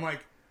off because I'm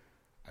like,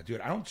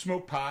 dude, I don't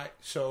smoke pot,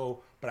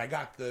 but I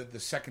got the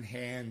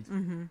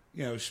secondhand,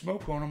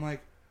 smoke going. I'm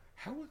like,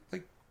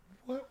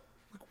 what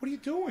are you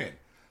doing?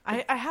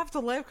 I have to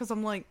laugh because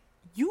I'm like,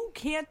 you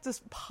can't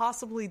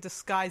possibly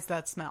disguise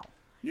that smell.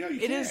 Yeah, you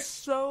It can't. is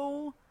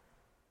so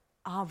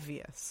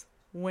obvious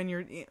when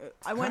you're.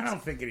 I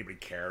don't think anybody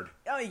cared.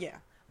 Oh yeah,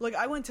 like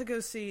I went to go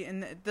see,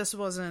 and this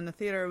wasn't in the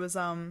theater. It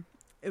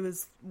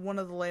was one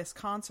of the last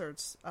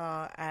concerts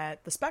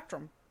at the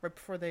Spectrum right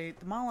before they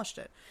demolished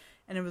it,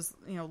 and it was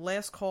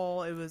Last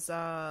Call. It was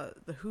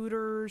the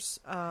Hooters.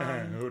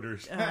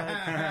 Hooters.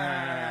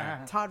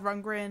 Todd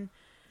Rundgren.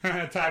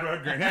 Todd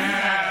Rundgren.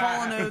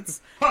 Hall &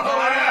 Oates.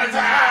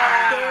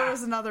 There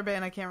was another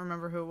band, I can't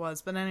remember who it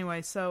was. But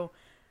anyway, so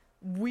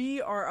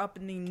we are up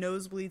in the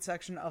nosebleed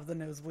section of the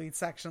nosebleed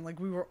section.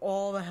 Like, we were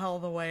all the hell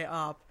the way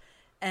up.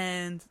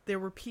 And there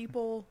were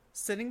people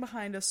sitting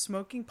behind us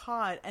smoking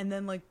pot and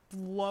then, like,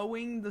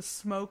 blowing the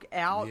smoke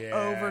out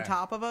over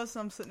top of us.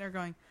 I'm sitting there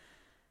going,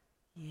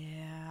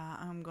 yeah,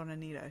 I'm going to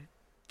need a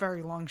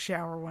very long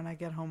shower when I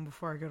get home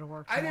before I go to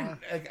work tomorrow.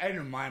 I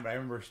didn't mind, but I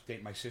remember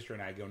my sister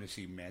and I going to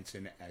see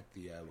Manson at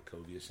the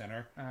Wachovia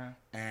Center,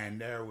 and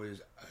there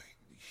was a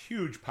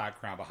huge pot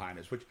crowd behind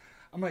us, which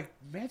I'm like,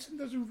 Manson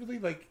doesn't really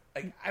like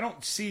I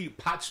don't see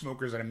pot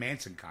smokers at a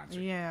Manson concert.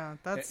 Yeah,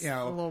 that's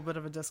a little bit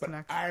of a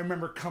disconnect. But I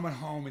remember coming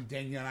home and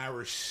Danielle and I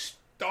were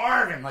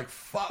starving like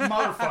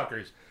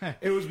motherfuckers.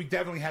 We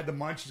definitely had the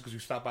munchies because we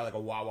stopped by like a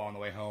Wawa on the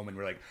way home, and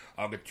we're like,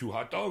 I'll get 2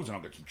 hot dogs and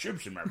I'll get some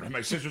chips. And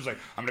my sister's like,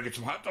 I'm gonna get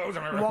some hot dogs.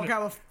 You walk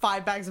out with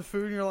 5 bags of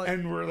food, and you're like,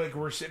 and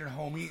we're sitting at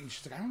home eating.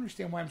 She's like, I don't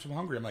understand why I'm so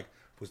hungry. I'm like,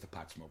 it was the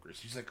pot smokers.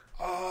 She's like,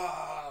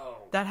 oh.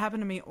 That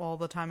happened to me all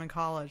the time in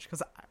college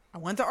because I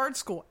went to art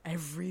school.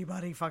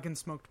 Everybody fucking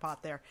smoked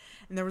pot there,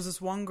 and there was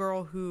this one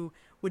girl who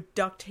would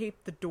duct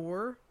tape the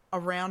door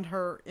around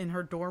her in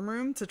her dorm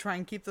room to try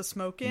and keep the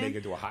smoke in. Make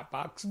it to a hot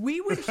box. We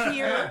would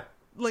hear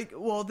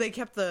they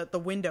kept the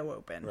window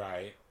open.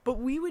 Right. But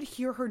we would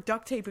hear her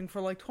duct taping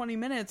for like 20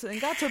 minutes and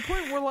got to a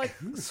point where we're like,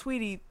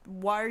 sweetie,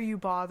 why are you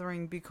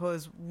bothering?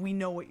 Because we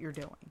know what you're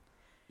doing.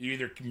 You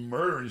either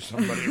murdering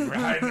somebody and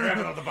hiding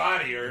around the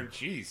body or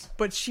jeez.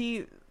 But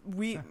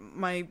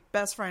my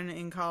best friend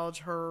in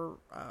college, her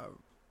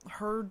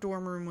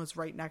dorm room was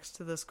right next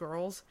to this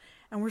girl's,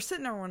 and we're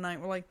sitting there one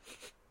night, we're like,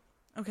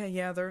 okay,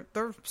 yeah,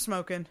 they're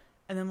smoking.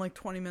 And then like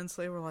 20 minutes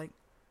later, we're like,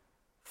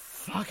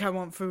 fuck, I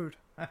want food.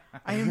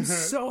 I am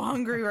so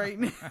hungry right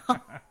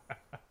now.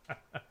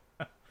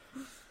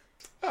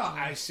 Well,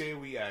 I say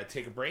we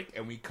take a break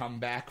and we come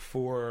back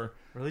for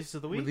Releases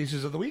of the week.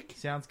 Releases of the week.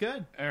 Sounds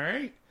good. All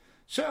right.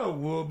 So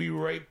we'll be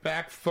right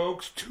back,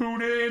 folks.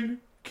 Tune in.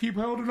 Keep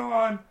holding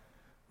on.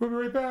 We'll be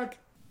right back.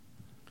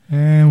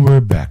 And we're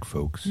back,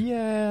 folks.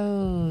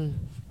 Yeah.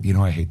 You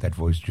know I hate that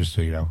voice, just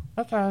so you know.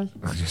 Okay.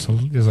 Just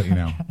let you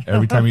know.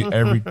 Every time you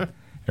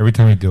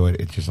do it,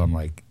 it's just I'm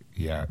like,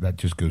 yeah, that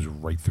just goes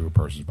right through a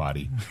person's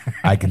body.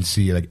 I can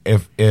see like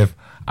if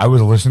I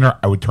was a listener,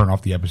 I would turn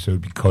off the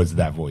episode because of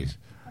that voice.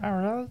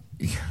 Oh,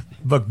 really?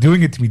 Look,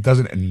 doing it to me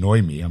doesn't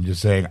annoy me. I'm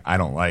just saying I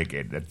don't like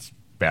it. That's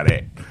about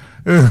it.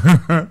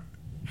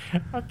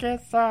 Okay,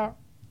 so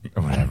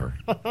whatever.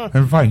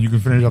 I'm fine. You can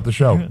finish up the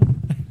show.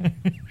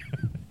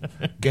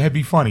 Go ahead,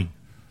 be funny.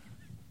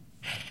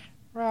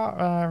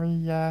 Well,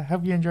 we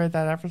hope you enjoyed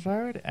that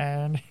episode,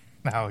 and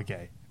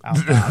okay.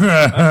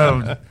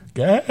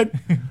 Go ahead.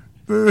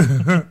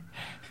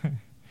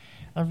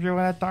 If you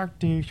want to talk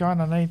to Sean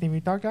on anything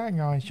we talked about, you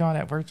know, Sean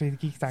at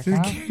workswithgeeks.com. I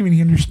can't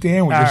even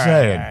understand what you're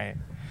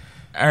saying.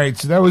 All right,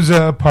 so that was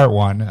part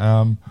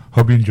 1.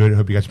 Hope you enjoyed it.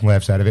 Hope you got some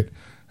laughs out of it.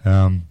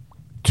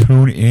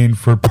 Tune in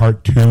for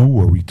part 2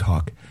 where we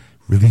talk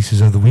releases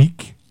of the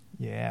week.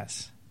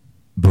 Yes.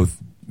 Both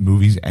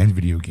movies and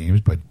video games,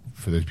 but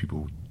for those people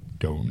who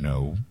don't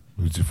know,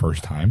 it's the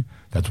first time,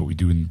 that's what we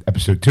do in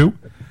episode 2.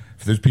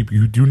 For those people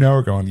who do know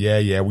are going,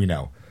 yeah, we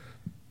know.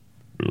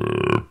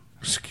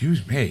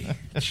 Excuse me.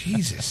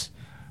 Jesus.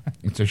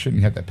 So I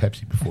shouldn't have that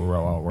Pepsi before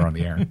we're on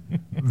the air.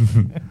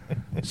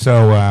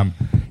 So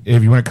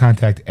if you want to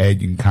contact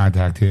Ed, you can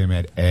contact him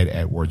at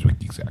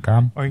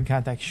ed@wordswithgeeks.com. Or you can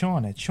contact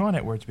Sean at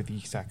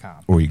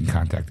sean@wordswithgeeks.com. Or you can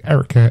contact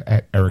Erica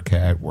at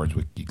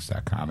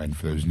erica@wordswithgeeks.com. And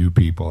for those new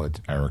people, it's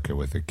Erica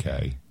with a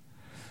K.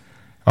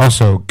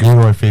 Also, go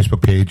to our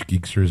Facebook page,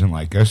 Geeksters, and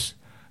like us.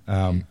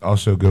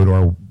 Also, go to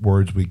our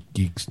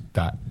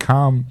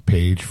wordswithgeeks.com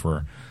page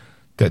to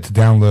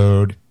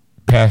download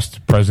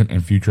past, present,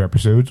 and future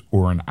episodes,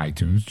 or on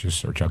iTunes. Just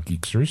search out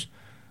Geeksters.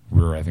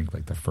 We're, I think,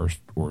 like the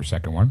first or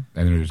second one.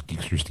 And then there's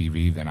Geeksters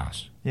TV, then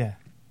us. Yeah.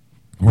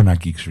 We're not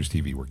Geeksters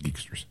TV, we're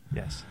Geeksters.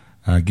 Yes.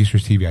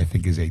 Geeksters TV, I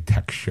think, is a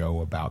tech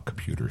show about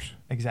computers.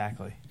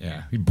 Exactly.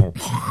 Yeah.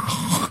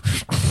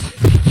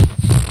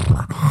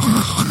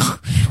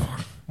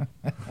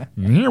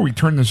 Here we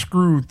turn the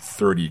screw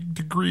 30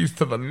 degrees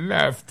to the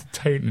left to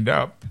tighten it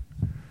up.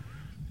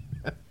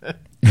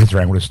 That's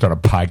right. I'm going to start a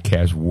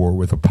podcast war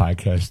with a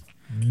podcast.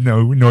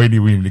 No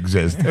idea we even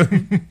exist.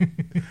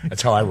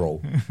 That's how I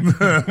roll.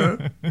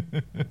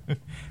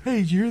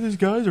 Hey, did you hear these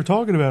guys are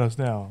talking about us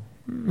now?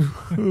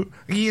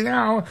 You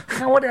know,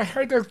 when I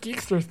heard those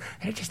geeksters,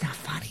 they're just not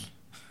funny.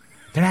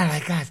 They're not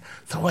like us.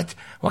 So what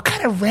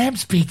kind of RAM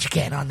speed you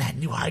getting on that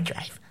new hard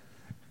drive?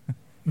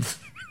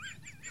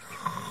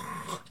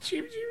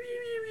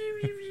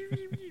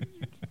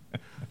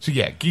 So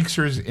yeah,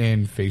 Geeksters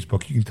in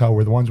Facebook. You can tell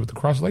we're the ones with the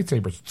cross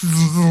lightsabers.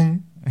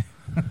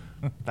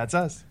 That's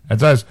us.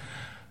 That's us.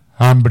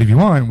 But if you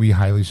want, we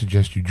highly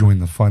suggest you join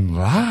the fun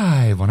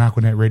live on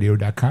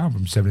AquanetRadio.com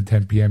from 7 to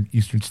 10 p.m.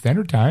 Eastern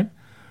Standard Time.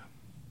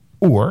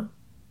 Or,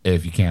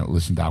 if you can't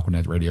listen to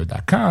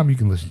AquanetRadio.com, you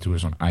can listen to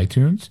us on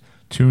iTunes,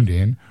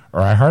 TuneIn,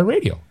 or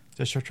iHeartRadio.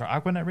 Just search for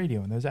Aquanet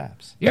Radio in those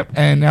apps. Yep,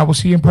 and now we'll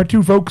see you in part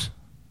 2, folks.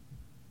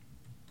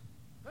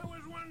 That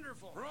was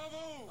wonderful.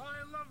 Bravo!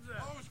 I loved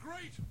that. Oh, it was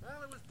great.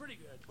 Well, it was pretty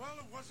good. Well,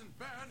 it wasn't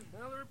bad.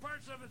 Well, there were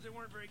parts of it that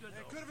weren't very good, It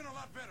though. could have been a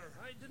lot better.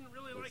 I didn't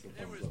really like it.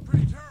 It was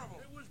pretty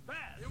terrible. It was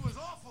bad. It was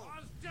awful.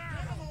 It was Get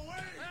terrible. him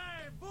away.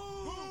 Hey, boo!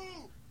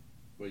 Boo!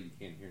 Well, you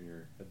can't hear in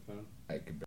your headphones? I can